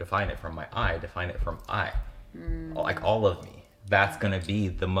 I don't define it from my I define it from I. Like all of me. That's going to be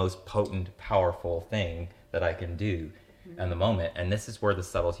the most potent, powerful thing that I can do in the moment. And this is where the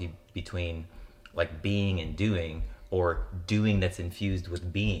subtlety between like being and doing, or doing that's infused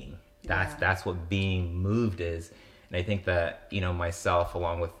with being. That's what being moved is. And I think that, you know, myself,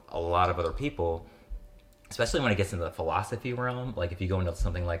 along with a lot of other people, especially when it gets into the philosophy realm, like if you go into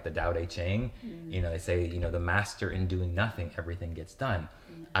something like the Tao Te Ching, you know, they say, you know, the master in doing nothing, everything gets done.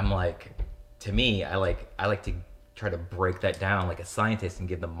 I'm like, to me, I like to try to break that down like a scientist and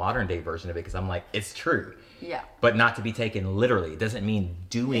give the modern day version of it, because I'm like, it's true. Yeah. But not to be taken literally. It doesn't mean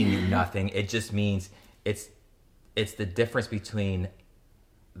doing nothing. It just means it's the difference between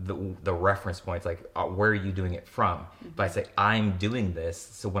the reference points, like where are you doing it from? But I say I'm doing this,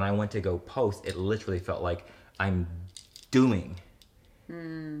 so when I went to go post, it literally felt like I'm doing,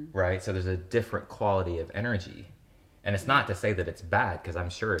 right? So there's a different quality of energy, and it's not to say that it's bad, because I'm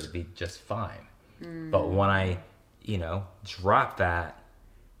sure it'd be just fine. But when I, you know, drop that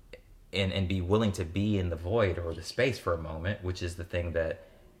and be willing to be in the void or the space for a moment, which is the thing that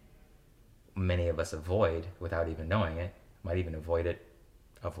many of us avoid without even knowing it, might even avoid it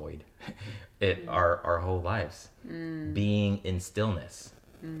our whole lives, being in stillness,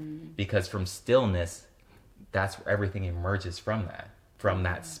 because from stillness, that's where everything emerges from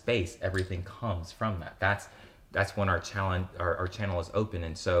that space. Everything comes from that. That's when our channel is open.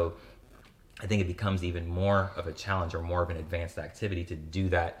 And so I think it becomes even more of a challenge, or more of an advanced activity, to do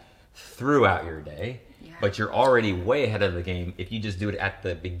that throughout your day. But you're already way ahead of the game if you just do it at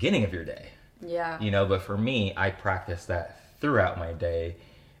the beginning of your day. You know, but for me, I practice that throughout my day.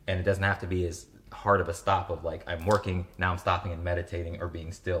 And it doesn't have to be as hard of a stop of like, I'm working, now I'm stopping and meditating or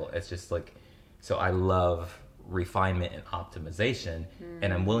being still. It's just like, so I love refinement and optimization,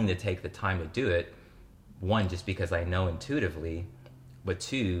 and I'm willing to take the time to do it. One, just because I know intuitively, but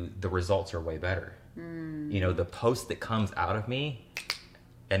two, the results are way better. You know, the post that comes out of me,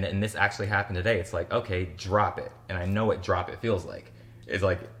 and this actually happened today. It's like, okay, drop it. And I know what drop it feels like. It's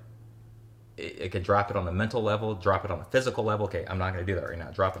like, it could drop it on the mental level, drop it on the physical level. Okay, I'm not going to do that right now.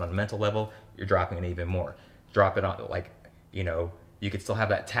 Drop it on the mental level, you're dropping it even more. Drop it on, like, you know, you could still have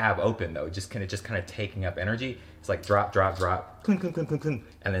that tab open though, just kind of taking up energy. It's like drop, clink, clink, clink, clink, clink.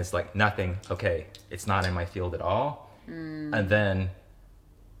 And then it's like nothing. Okay, it's not in my field at all. And then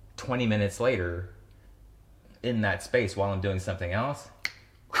 20 minutes later, in that space while I'm doing something else,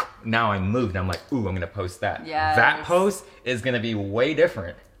 now I'm moved. I'm like, ooh, I'm going to post that. That post is going to be way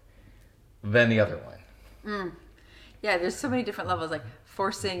different than the other one. Yeah, there's so many different levels, like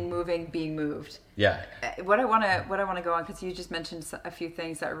forcing, moving, being moved. Yeah. What I want to go on, because you just mentioned a few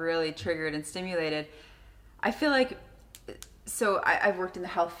things that really triggered and stimulated. I feel like, so I've worked in the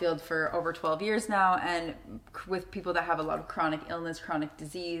health field for over 12 years now, and with people that have a lot of chronic illness, chronic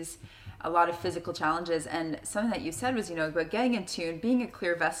disease, a lot of physical challenges. And something that you said was, you know, about getting in tune, being a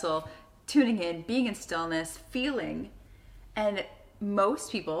clear vessel, tuning in, being in stillness, feeling. And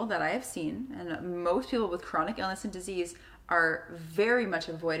most people that I have seen, and most people with chronic illness and disease, are very much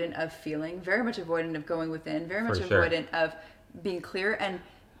avoidant of feeling, very much avoidant of going within, very much avoidant of being clear, and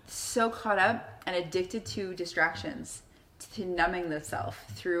so caught up and addicted to distractions, to numbing the self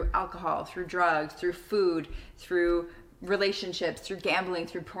through alcohol, through drugs, through food, through relationships, through gambling,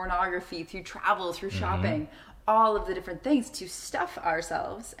 through pornography, through travel, through shopping, all of the different things to stuff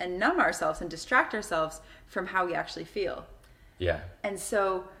ourselves and numb ourselves and distract ourselves from how we actually feel. Yeah. And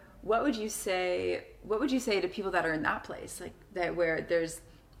so what would you say to people that are in that place, like that, where there's,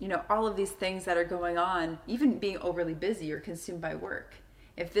 you know, all of these things that are going on, even being overly busy or consumed by work?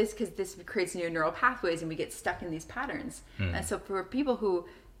 Because this creates new neural pathways and we get stuck in these patterns. And so for people who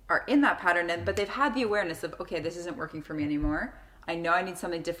are in that pattern, but they've had the awareness of, okay, this isn't working for me anymore. I know I need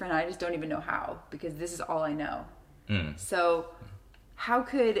something different. I just don't even know how, because this is all I know. So how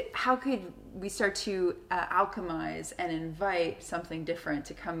could we start to alchemize and invite something different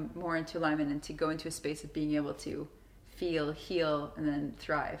to come more into alignment and to go into a space of being able to feel, heal, and then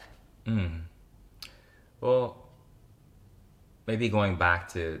thrive? Well, maybe going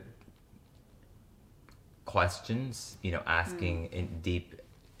back to questions, asking in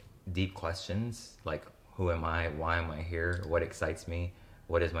deep questions like, who am I? Why am I here? What excites me?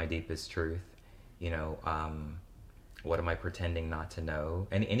 What is my deepest truth? What am I pretending not to know?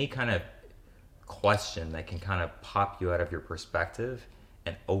 And any kind of question that can kind of pop you out of your perspective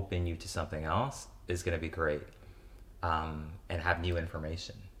and open you to something else is going to be great. And have new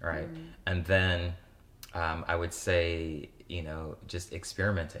information, right? And then I would say, just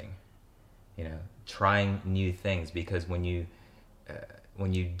experimenting, trying new things, because when you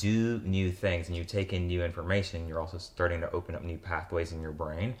do new things and you take in new information, you're also starting to open up new pathways in your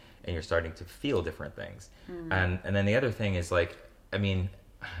brain, and you're starting to feel different things. And then the other thing is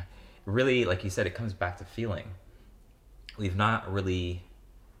really, like you said, it comes back to feeling. We've not really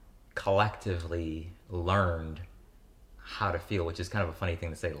collectively learned how to feel, which is kind of a funny thing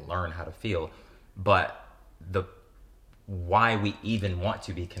to say, learn how to feel, but why we even want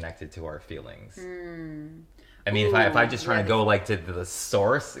to be connected to our feelings. If I just trying to go to the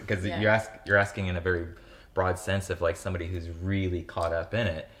source, because you're asking in a very broad sense of somebody who's really caught up in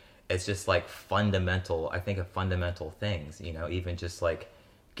it. It's just fundamental things, even just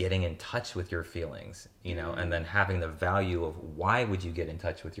getting in touch with your feelings, and then having the value of why would you get in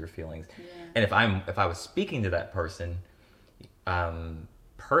touch with your feelings. And if I was speaking to that person,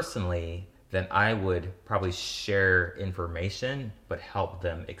 personally, then I would probably share information, but help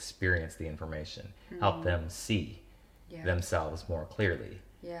them experience the information, help them see themselves more clearly.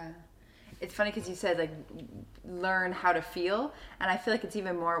 Yeah. It's funny because you said learn how to feel, and I feel like it's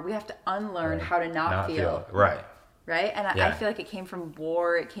even more, we have to unlearn how to not feel. Right. Right? And I feel like it came from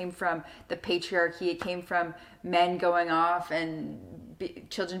war, it came from the patriarchy, it came from men going off and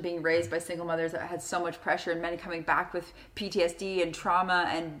children being raised by single mothers that had so much pressure, and men coming back with PTSD and trauma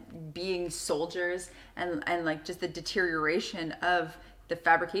and being soldiers, and just the deterioration of the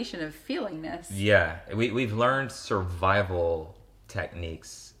fabrication of feelingness. Yeah. We've learned survival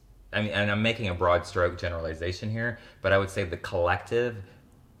techniques. And I'm making a broad stroke generalization here, but I would say the collective,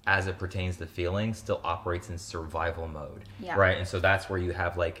 as it pertains to feelings, still operates in survival mode, right? And so that's where you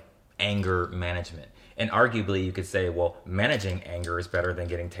have anger management. And arguably you could say, well, managing anger is better than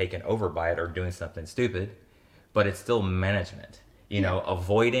getting taken over by it or doing something stupid, but it's still management.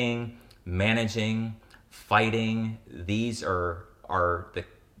 Avoiding, managing, fighting, these are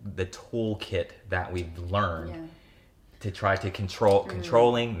the toolkit that we've learned to try to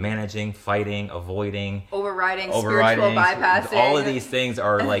controlling, managing, fighting, avoiding, overriding, spiritual bypassing. All of these things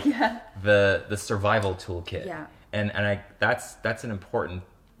are the survival toolkit. Yeah. And that's an important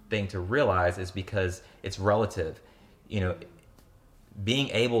thing to realize, is because it's relative. Being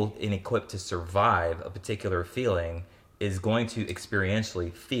able and equipped to survive a particular feeling is going to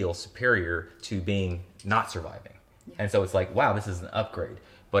experientially feel superior to being not surviving. Yeah. And so it's wow, this is an upgrade,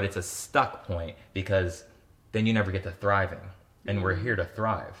 but it's a stuck point, because then you never get to thriving, and we're here to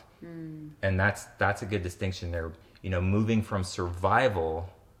thrive. And that's a good distinction there. Moving from survival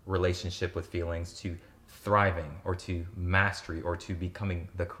relationship with feelings to thriving, or to mastery, or to becoming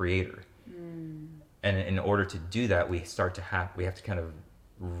the creator. And in order to do that, we have to kind of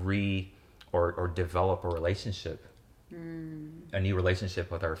develop a relationship, a new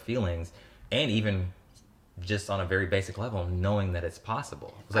relationship with our feelings, and even just on a very basic level, knowing that it's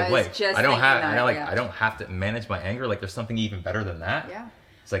possible. It's I don't have to manage my anger. There's something even better than that. Yeah.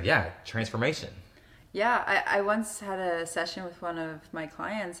 It's transformation. Yeah. I once had a session with one of my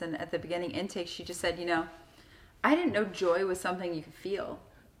clients, and at the beginning intake, she just said, I didn't know joy was something you could feel.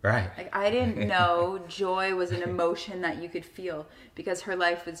 Right. I didn't know joy was an emotion that you could feel, because her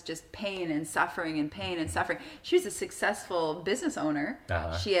life was just pain and suffering and pain and suffering. She was a successful business owner.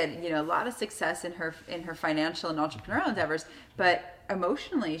 Uh-huh. She had, a lot of success in her financial and entrepreneurial endeavors, but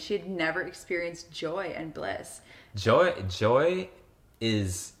emotionally, she had never experienced joy and bliss. Joy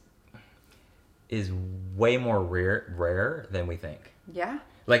is way more rare than we think. Yeah.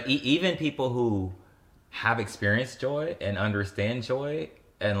 Even people who have experienced joy and understand joy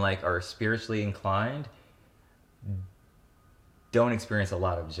and are spiritually inclined don't experience a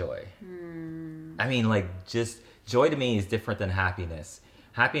lot of joy. Just joy to me is different than happiness.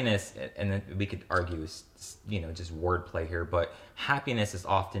 Happiness, and then we could argue, is just wordplay here, but happiness is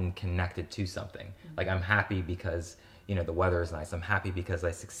often connected to something. I'm happy because the weather is nice. I'm happy because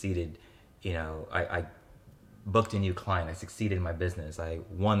I succeeded. I booked a new client. I succeeded in my business. I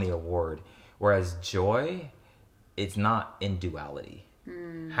won the award. Whereas joy, it's not in duality.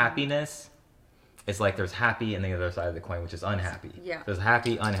 Happiness, it's like there's happy and the other side of the coin, which is unhappy. Yeah. There's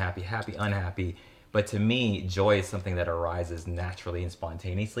happy, unhappy, happy, unhappy. But to me, joy is something that arises naturally and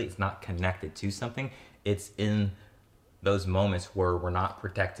spontaneously. It's not connected to something. It's in those moments where we're not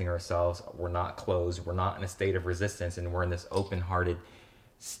protecting ourselves, we're not closed, we're not in a state of resistance, and we're in this open-hearted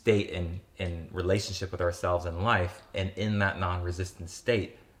state in relationship with ourselves and life. And in that non-resistant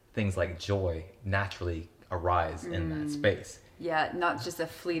state, things like joy naturally arise in that space. Yeah, not just a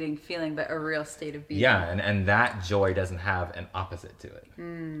fleeting feeling, but a real state of being. Yeah, and that joy doesn't have an opposite to it.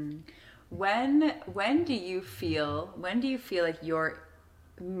 When do you feel like you're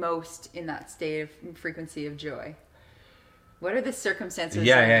most in that state of frequency of joy? What are the circumstances?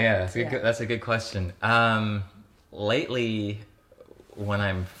 Yeah. That's a good question. Lately, when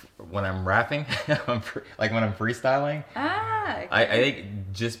I'm rapping, like when I'm freestyling, okay. I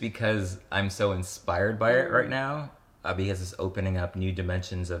think just because I'm so inspired by it right now, because it's opening up new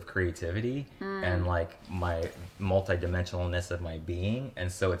dimensions of creativity and like my multidimensionalness of my being,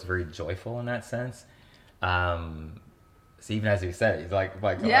 and so it's very joyful in that sense. So even as you said, he's like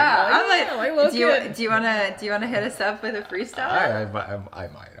yeah, I'm like, do you want to hit us up with a freestyle? I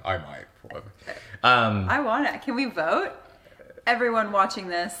might. I want it. Can we vote? Everyone watching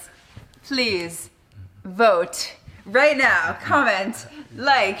this, please vote right now. Comment,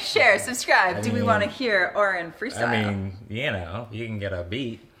 like, share, subscribe. Do we want to hear Oren freestyle? I mean, you can get a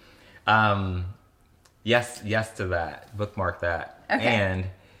beat. Yes to that. Bookmark that. Okay.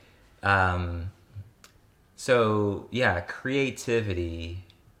 And so yeah, creativity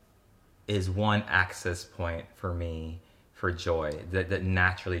is one access point for me for joy that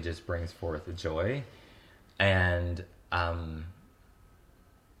naturally just brings forth joy. And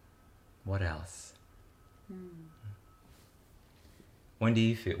what else? When do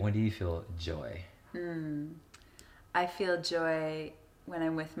you feel joy? I feel joy when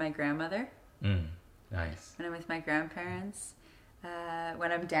I'm with my grandmother. Nice. When I'm with my grandparents.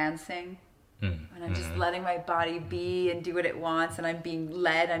 When I'm dancing. When I'm just letting my body be and do what it wants, and I'm being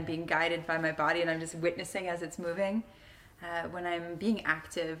led, I'm being guided by my body, and I'm just witnessing as it's moving. When I'm being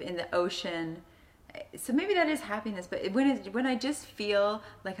active in the ocean. So maybe that is happiness, but when I just feel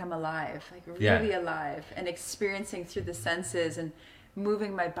like I'm alive, like really alive, and experiencing through the senses and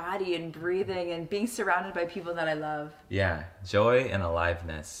moving my body and breathing and being surrounded by people that I love. Yeah, joy and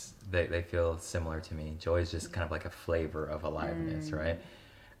aliveness, they feel similar to me. Joy is just kind of like a flavor of aliveness, right?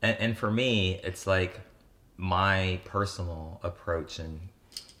 And for me, it's like my personal approach and,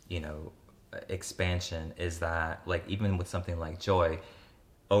 expansion is that, like, even with something like joy,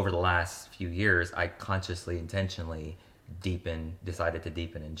 over the last few years, I consciously, intentionally decided to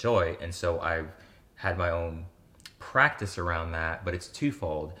deepen in joy. And so I've had my own practice around that, but it's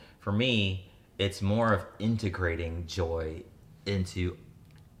twofold. For me, it's more of integrating joy into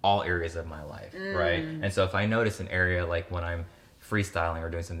all areas of my life, right? And so if I notice an area, like when I'm freestyling or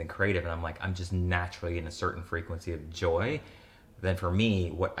doing something creative, and I'm just naturally in a certain frequency of joy, then for me,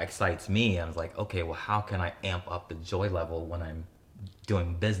 what excites me, I was like, okay, well, how can I amp up the joy level when I'm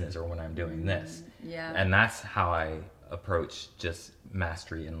doing business or when I'm doing this? Yeah. And that's how I approach just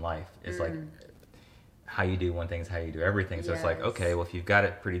mastery in life. It's like how you do one thing is how you do everything. So it's like, okay, well, if you've got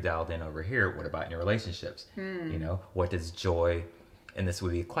it pretty dialed in over here, what about in your relationships? What does joy, and this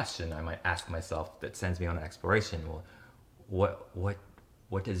would be a question I might ask myself that sends me on an exploration. Well,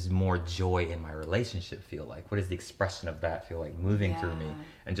 what does more joy in my relationship feel like? What does the expression of that feel like moving through me?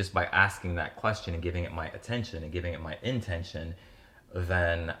 And just by asking that question and giving it my attention and giving it my intention,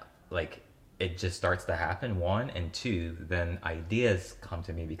 then like it just starts to happen, one, and two, then ideas come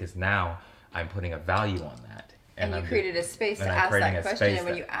to me because now I'm putting a value on that. And you created a space to ask that question, and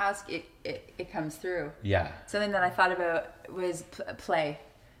when you ask, it comes through. Yeah. Something that I thought about was play.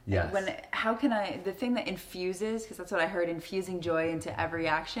 Yes. The thing that infuses, because that's what I heard, infusing joy into every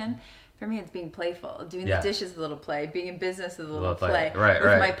action. For me, it's being playful. Doing the dishes is a little play. Being in business is a little play. Right,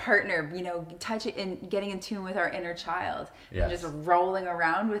 with my partner, touching and getting in tune with our inner child. Yes. And just rolling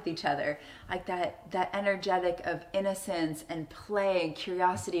around with each other. Like that energetic of innocence and play and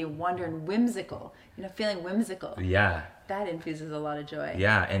curiosity and wonder and whimsical. Feeling whimsical. Yeah. That infuses a lot of joy.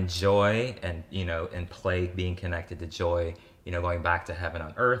 Yeah, and joy and, and play being connected to joy, going back to heaven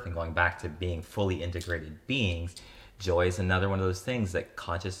on earth and going back to being fully integrated beings. Joy is another one of those things that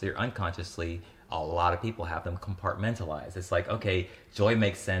consciously or unconsciously, a lot of people have them compartmentalized. It's like, okay, joy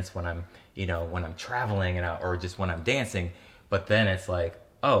makes sense when I'm, when I'm traveling or just when I'm dancing. But then it's like,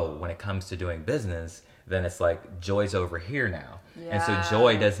 oh, when it comes to doing business, then it's like joy's over here now. Yeah. And so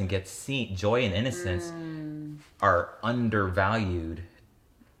joy doesn't get seen. Joy and innocence are undervalued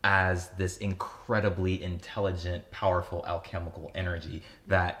as this incredibly intelligent, powerful alchemical energy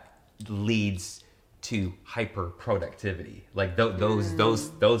that leads to hyper productivity. Like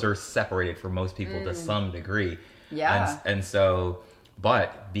those are separated for most people to some degree. Yeah. And so,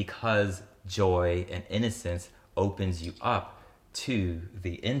 but because joy and innocence opens you up to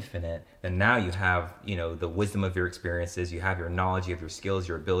the infinite, then now you have, the wisdom of your experiences, you have your knowledge, you have your skills,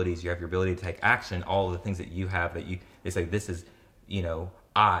 your abilities, you have your ability to take action, all of the things that you have that it's like, this is,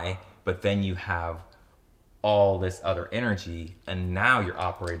 but then you have all this other energy, and now you're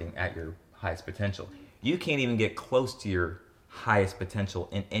operating at your highest potential. You can't even get close to your highest potential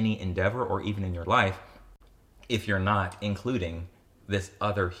in any endeavor or even in your life if you're not including this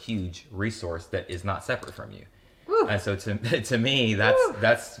other huge resource that is not separate from you. Woo. And so to me,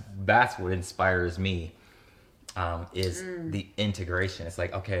 that's what inspires me, is the integration. It's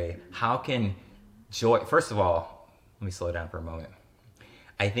like, okay, how can joy, first of all, let me slow down for a moment.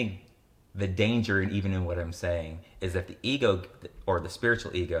 I think the danger, even in what I'm saying, is that the ego or the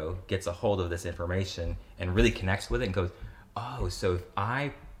spiritual ego gets a hold of this information and really connects with it and goes, oh, so if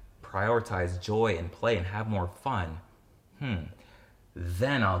I prioritize joy and play and have more fun,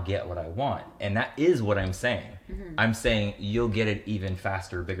 then I'll get what I want. And that is what I'm saying. Mm-hmm. I'm saying you'll get it even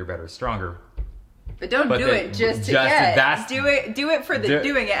faster, bigger, better, stronger. But don't do it just to get it. Do it for the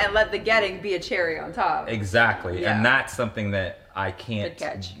doing it, and let the getting be a cherry on top. Exactly. Yeah. And that's something that I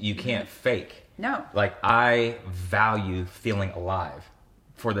can't, you can't fake. No. Like, I value feeling alive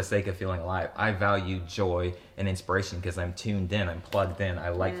for the sake of feeling alive. I value joy and inspiration because I'm tuned in, I'm plugged in, I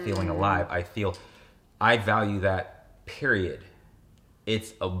like feeling alive. I value that, period.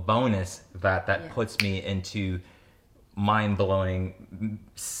 It's a bonus that puts me into mind-blowing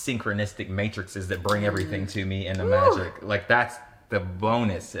synchronistic matrices that bring everything to me in the magic. Like, that's the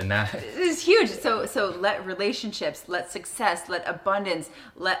bonus, and that is huge. So let relationships, let success, let abundance,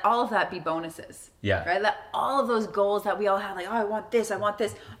 let all of that be bonuses. Yeah. Right? Let all of those goals that we all have, like, oh, I want this,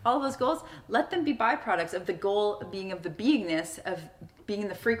 all of those goals, let them be byproducts of the goal being of the beingness of being in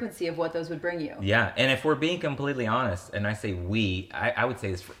the frequency of what those would bring you. Yeah. And if we're being completely honest, and I say I would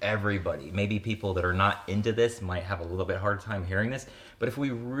say this for everybody. Maybe people that are not into this might have a little bit harder time hearing this, but if we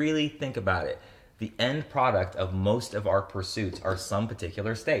really think about it, the end product of most of our pursuits are some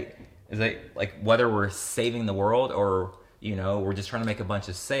particular state. Is like whether we're saving the world or, we're just trying to make a bunch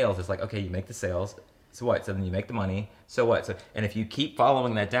of sales. It's like, okay, you make the sales. So what? So then you make the money. So what? And if you keep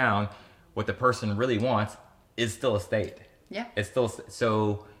following that down, what the person really wants is still a state. Yeah. It's still,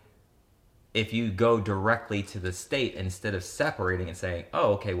 so if you go directly to the state instead of separating and saying,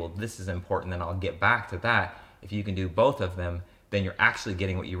 oh, okay, well, this is important, then I'll get back to that. If you can do both of them, then you're actually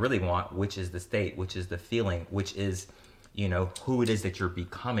getting what you really want, which is the state, which is the feeling, which is, who it is that you're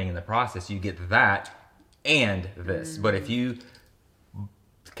becoming in the process. You get that and this. But if you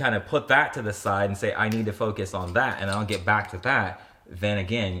kind of put that to the side and say, I need to focus on that and I'll get back to that, then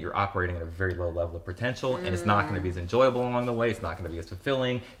again, you're operating at a very low level of potential, and it's not going to be as enjoyable along the way. It's not going to be as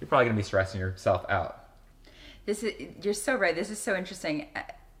fulfilling. You're probably going to be stressing yourself out. You're so right. This is so interesting.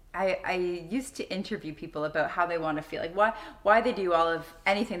 I used to interview people about how they want to feel, like why they do all of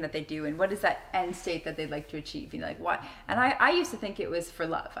anything that they do, and what is that end state that they'd like to achieve. Like why? And I used to think it was for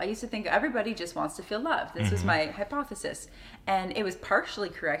love. I used to think everybody just wants to feel love. This was my hypothesis, and it was partially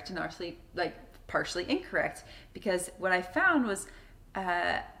correct and actually partially incorrect, because what I found was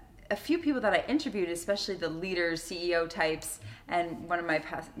a few people that I interviewed, especially the leaders, CEO types, and one of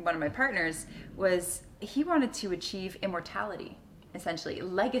my partners he wanted to achieve immortality. Essentially,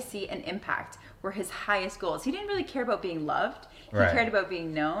 legacy and impact were his highest goals. He didn't really care about being loved. He cared about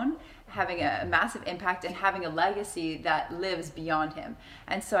being known, having a massive impact, and having a legacy that lives beyond him.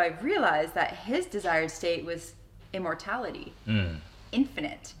 And so I realized that his desired state was immortality,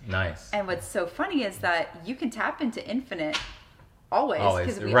 infinite. Nice. And what's so funny is that you can tap into infinite always,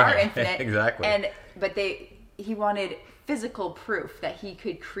 because we are infinite. Exactly. But he wanted physical proof that he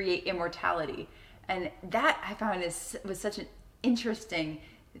could create immortality. And that I found was such an interesting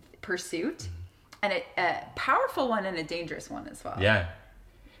pursuit, and a powerful one and a dangerous one as well. Yeah.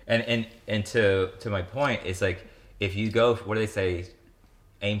 And to my point, it's like, if you go, what do they say,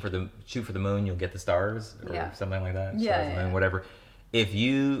 shoot for the moon, you'll get the stars, or something like that. Yeah, stars, moon, whatever. If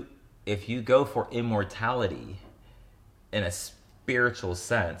you go for immortality in a spiritual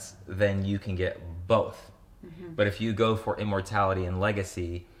sense, then you can get both. But if you go for immortality and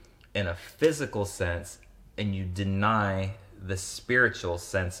legacy in a physical sense, and you deny the spiritual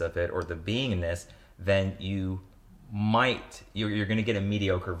sense of it or the beingness, then you you're going to get a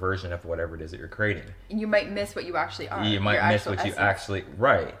mediocre version of whatever it is that you're creating. And you might miss what you actually are. You might miss what essence. you actually,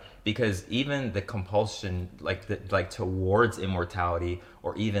 right. Because even the compulsion, like towards immortality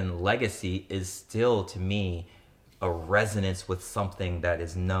or even legacy is still, to me, a resonance with something that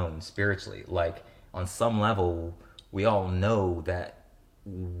is known spiritually. Like, on some level, we all know that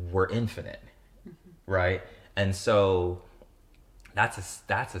we're infinite, right? And so that's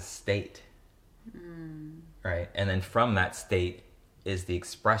a state, right? And then from that state is the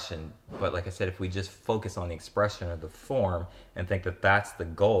expression. But like I said, if we just focus on the expression of the form and think that that's the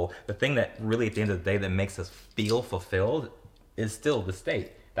goal, the thing that really at the end of the day that makes us feel fulfilled is still the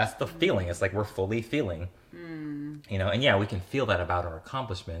state. That's the feeling. It's like we're fully feeling, you know. And yeah, we can feel that about our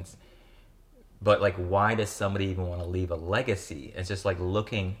accomplishments. But like, why does somebody even want to leave a legacy? It's just like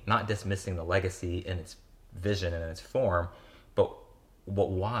looking, not dismissing the legacy in its vision and its form, but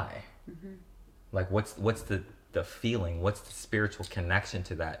why? Like, what's the feeling? What's the spiritual connection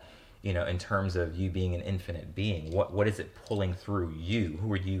to that? You know, in terms of you being an infinite being, what is it pulling through you?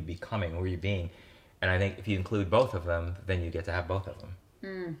 Who are you becoming? Who are you being? And I think if you include both of them, then you get to have both of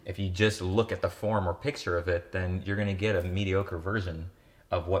them. If you just look at the form or picture of it, then you're going to get a mediocre version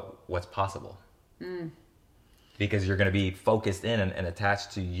of what's possible. Because you're going to be focused in and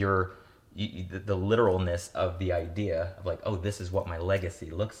attached to the literalness of the idea of like, oh, this is what my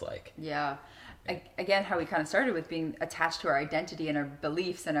legacy looks like. Yeah. Again, how we kind of started with being attached to our identity and our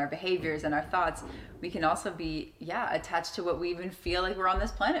beliefs and our behaviors and our thoughts, we can also be, attached to what we even feel like we're on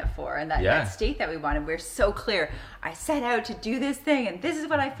this planet for, and that state that we want. And we're so clear, I set out to do this thing and this is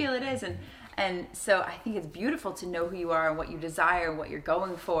what I feel it is. And so I think it's beautiful to know who you are and what you desire and what you're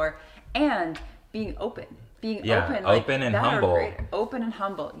going for, and being open. Open and humble. Open and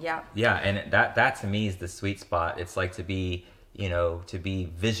humble, Yeah, and that to me is the sweet spot. It's like to be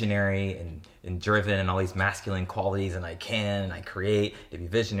visionary and driven and all these masculine qualities, and I create, to be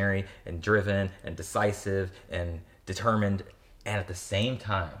visionary and driven and decisive and determined, and at the same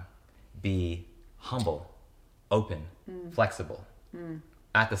time be humble, open, flexible.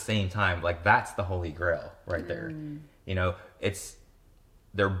 At the same time, like, that's the holy grail right there. You know,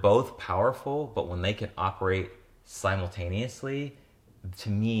 they're both powerful, but when they can operate simultaneously, to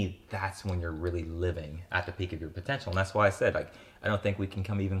me, that's when you're really living at the peak of your potential. And that's why I said, like, I don't think we can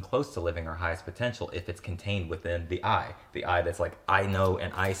come even close to living our highest potential if it's contained within the I that's like, I know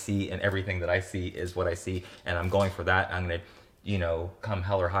and I see, and everything that I see is what I see, and I'm going for that. I'm going to, come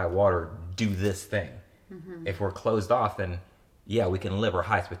hell or high water, do this thing. If we're closed off, then yeah, we can live our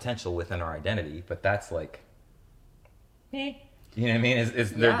highest potential within our identity, but that's like, you know what I mean?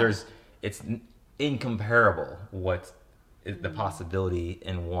 It's incomparable what is the possibility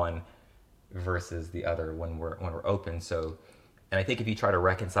in one versus the other when we're open. So, and I think if you try to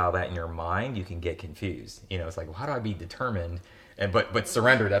reconcile that in your mind, you can get confused. You know, it's like, well, how do I be determined and but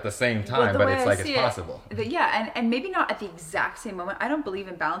surrendered at the same time? But it's like it's possible. And maybe not at the exact same moment. I don't believe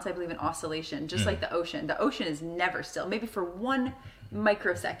in balance. I believe in oscillation, just like the ocean. The ocean is never still. Maybe for one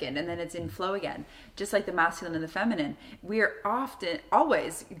microsecond, and then it's in flow again. Just like the masculine and the feminine, we are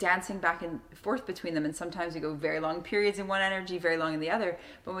always dancing back and forth between them, and sometimes we go very long periods in one energy, very long in the other.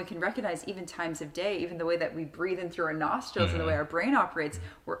 But we can recognize even times of day, even the way that we breathe in through our nostrils and the way our brain operates,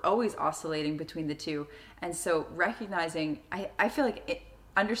 we're always oscillating between the two. And so recognizing, I feel like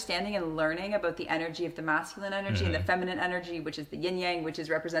understanding and learning about the energy of the masculine energy and the feminine energy, which is the yin yang, which is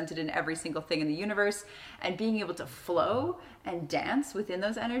represented in every single thing in the universe, and being able to flow and dance within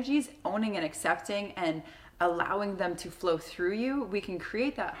those energies, owning and accepting and allowing them to flow through you, we can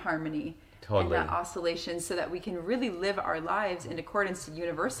create that harmony and that oscillation, so that we can really live our lives in accordance to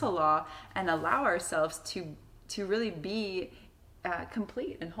universal law and allow ourselves to really be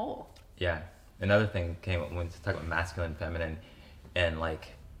complete and whole. Yeah. Another thing came when we talk about masculine, feminine. And like,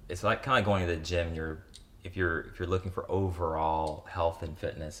 it's like kind of going to the gym. If you're looking for overall health and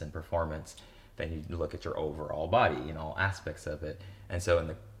fitness and performance, then you look at your overall body, all aspects of it. And so in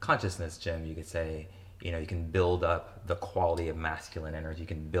the consciousness gym, you could say, you can build up the quality of masculine energy. You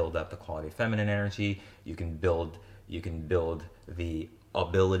can build up the quality of feminine energy. You can build the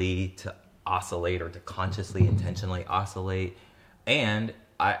ability to oscillate or to consciously, intentionally oscillate. And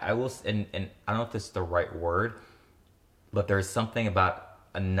I will, and I don't know if this is the right word, but there's something about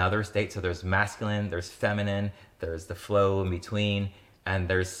another state. So there's masculine, there's feminine, there's the flow in between, and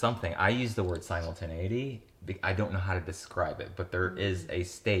there's something. I use the word simultaneity. I don't know how to describe it, but there is a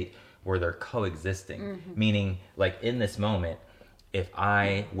state where they're coexisting. Meaning, like, in this moment, if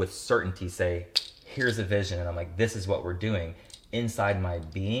I with certainty say, here's a vision, and I'm like, this is what we're doing, inside my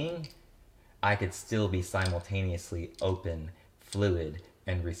being, I could still be simultaneously open, fluid,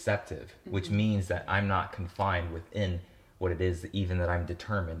 and receptive, which means that I'm not confined within what it is even that I'm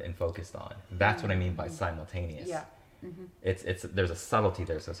determined and focused on. That's what I mean by simultaneous. Yeah. It's there's a subtlety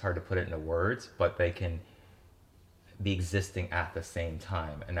there, so it's hard to put it into words, but they can be existing at the same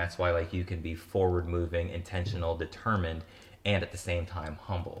time. And that's why like you can be forward moving, intentional, determined, and at the same time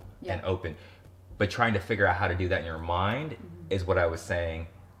humble and open. But trying to figure out how to do that in your mind is what I was saying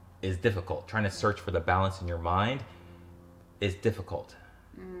is difficult. Trying to search for the balance in your mind is difficult.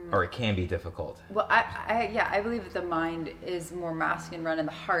 Or it can be difficult. Well, I believe that the mind is more masculine run and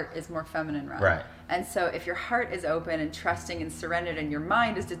the heart is more feminine run. Right. And so if your heart is open and trusting and surrendered and your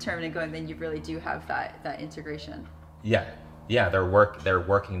mind is determined and going, then you really do have that integration. Yeah. They're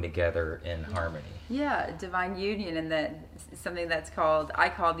working together in harmony. Yeah, divine union, and that something that's I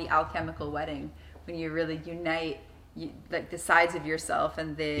call the alchemical wedding, when you really unite like the sides of yourself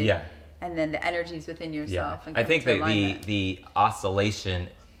and and then the energies within yourself. And I think that alignment. the oscillation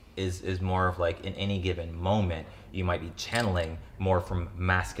is more of like in any given moment you might be channeling more from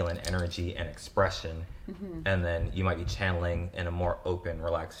masculine energy and expression, and then you might be channeling in a more open,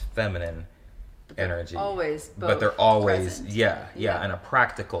 relaxed, feminine energy. But they're always present. in a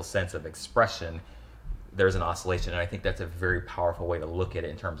practical sense of expression. There's an oscillation, and I think that's a very powerful way to look at it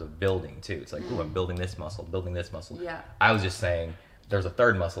in terms of building too. It's like, I'm building this muscle. Yeah. I was just saying there's a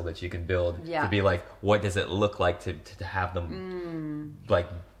third muscle that you can build to be like, what does it look like to have them like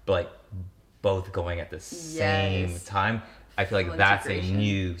both going at the same time? I feel like that's a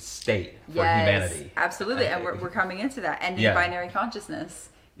new state for humanity. Absolutely, and we're coming into that ending binary consciousness.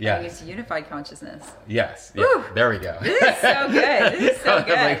 Coming into unified consciousness. Yes. Yeah. There we go. This is so good. This is so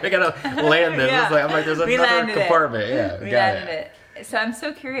good. Like, we gotta land this. It's like, I'm like, there's another compartment. Yeah. We landed it. So I'm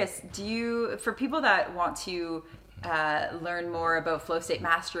so curious. For people that want to learn more about flow state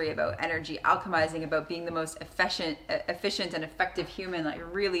mastery, about energy alchemizing, about being the most efficient and effective human, like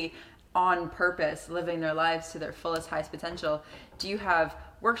really on purpose, living their lives to their fullest, highest potential, do you have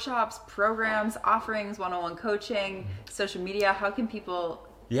workshops, programs, offerings, one-on-one coaching, social media? How can people?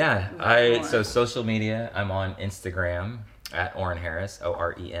 So social media, I'm on Instagram at Oren Harris,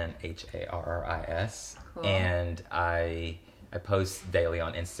 ORENHARRIS. Cool. And I post daily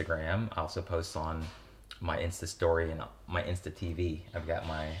on Instagram. I also post on my Insta story and my Insta TV. I've got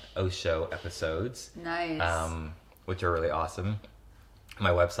my Osho episodes. Nice. Which are really awesome.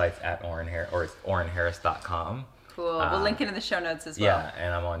 My website's at it's orenharris.com. Cool. We'll link it in the show notes as well. Yeah,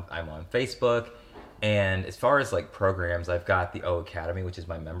 and I'm on Facebook. And as far as like programs, I've got the O Academy, which is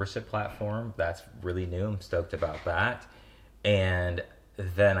my membership platform. That's really new. I'm stoked about that. And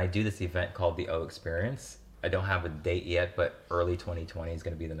then I do this event called the O Experience. I don't have a date yet, but early 2020 is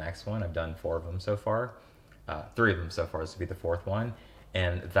going to be the next one. I've done 4 of them so far. 3 of them so far. This will be the 4th one.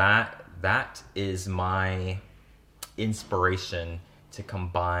 And that is my inspiration to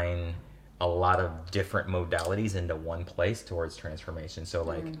combine a lot of different modalities into one place towards transformation. So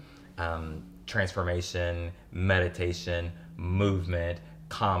like transformation, meditation, movement,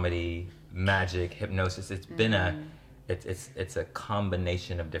 comedy, magic, hypnosis. It's been it's a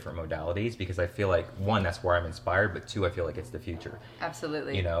combination of different modalities, because I feel like, 1, that's where I'm inspired, but 2, I feel like it's the future.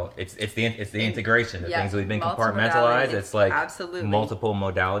 Absolutely. You know, it's the integration. The things that we've been compartmentalized. It's like multiple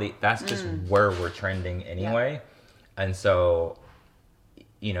modality. That's just where we're trending anyway. Yeah. And so,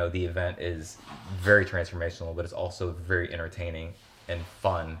 you know, the event is very transformational, but it's also very entertaining and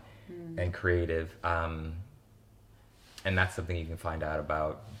fun and creative. And that's something you can find out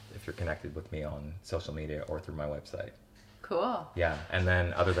about if you're connected with me on social media or through my website. Cool. Yeah. And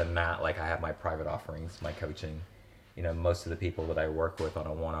then other than that, like I have my private offerings, my coaching. You know, most of the people that I work with on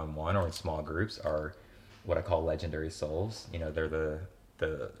a one-on-one or in small groups are what I call legendary souls. You know, they're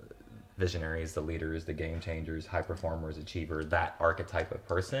the visionaries, the leaders, the game changers, high performers, achiever, that archetype of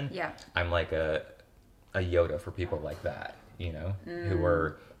person. Yeah. I'm like a Yoda for people like that, you know, who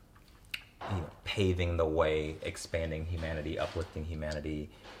are, you know, paving the way, expanding humanity, uplifting humanity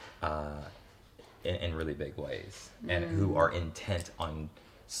in really big ways, and who are intent on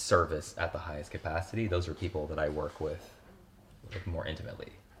service at the highest capacity. Those are people that I work with more intimately.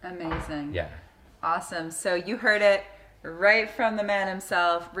 Amazing. Yeah. Awesome. So you heard it right from the man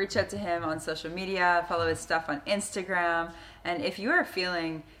himself. Reach out to him on social media, follow his stuff on Instagram. And if you are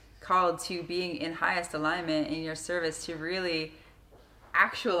feeling called to being in highest alignment in your service to really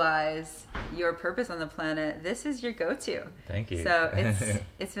actualize your purpose on the planet, this is your go-to. Thank you. So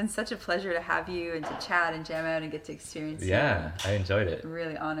it's been such a pleasure to have you and to chat and jam out and get to experience you. I enjoyed it. I'm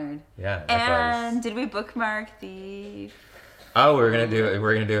really honored. Yeah. And did we bookmark the? Oh, we're gonna do a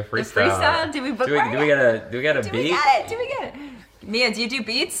freestyle. The freestyle? Did we bookmark? Do we get a beat? Do we get it? Mia, do you do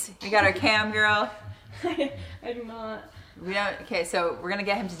beats? We got our cam girl. I do not. We don't. Okay, so we're gonna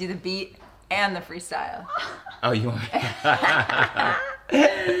get him to do the beat and the freestyle. Oh, you want?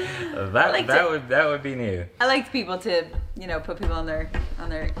 that would be new. I like people to, put people on their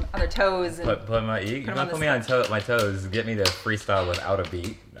toes. And You want to put me on my toes? Get me to freestyle without a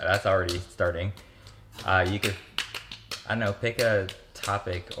beat. That's already starting. You could, I don't know, pick a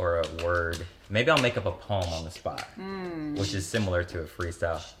topic or a word. Maybe I'll make up a poem on the spot, which is similar to a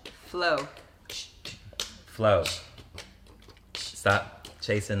freestyle. Flow. Stop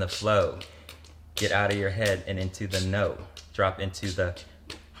chasing the flow. Get out of your head and into the know. Drop into the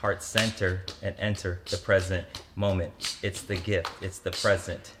heart center and enter the present moment. It's the gift. It's the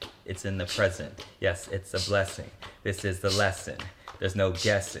present. It's in the present. Yes, it's a blessing. This is the lesson. There's no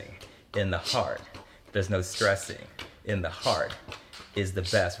guessing in the heart. There's no stressing in the heart. Is the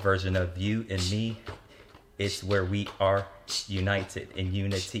best version of you and me. It's where we are united in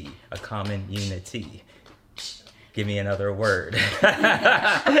unity, a common unity. Give me another word.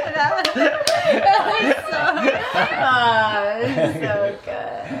 That was so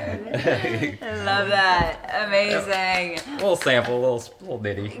good. I love that. Amazing. Little sample, little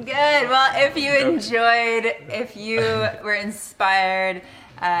ditty. Good. Well, if you enjoyed, if you were inspired,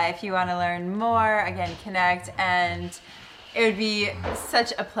 if you want to learn more, again, connect. And it would be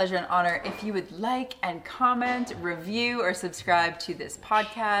such a pleasure and honor if you would like and comment, review, or subscribe to this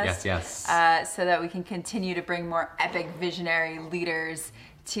podcast. Yes. So that we can continue to bring more epic visionary leaders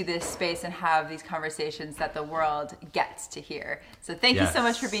to this space and have these conversations that the world gets to hear. So thank you so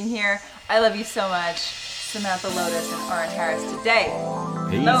much for being here. I love you so much. Samantha Lotus and Oren Harris today.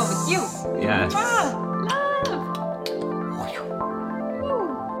 Peace. Alone with you. Yes. Mwah.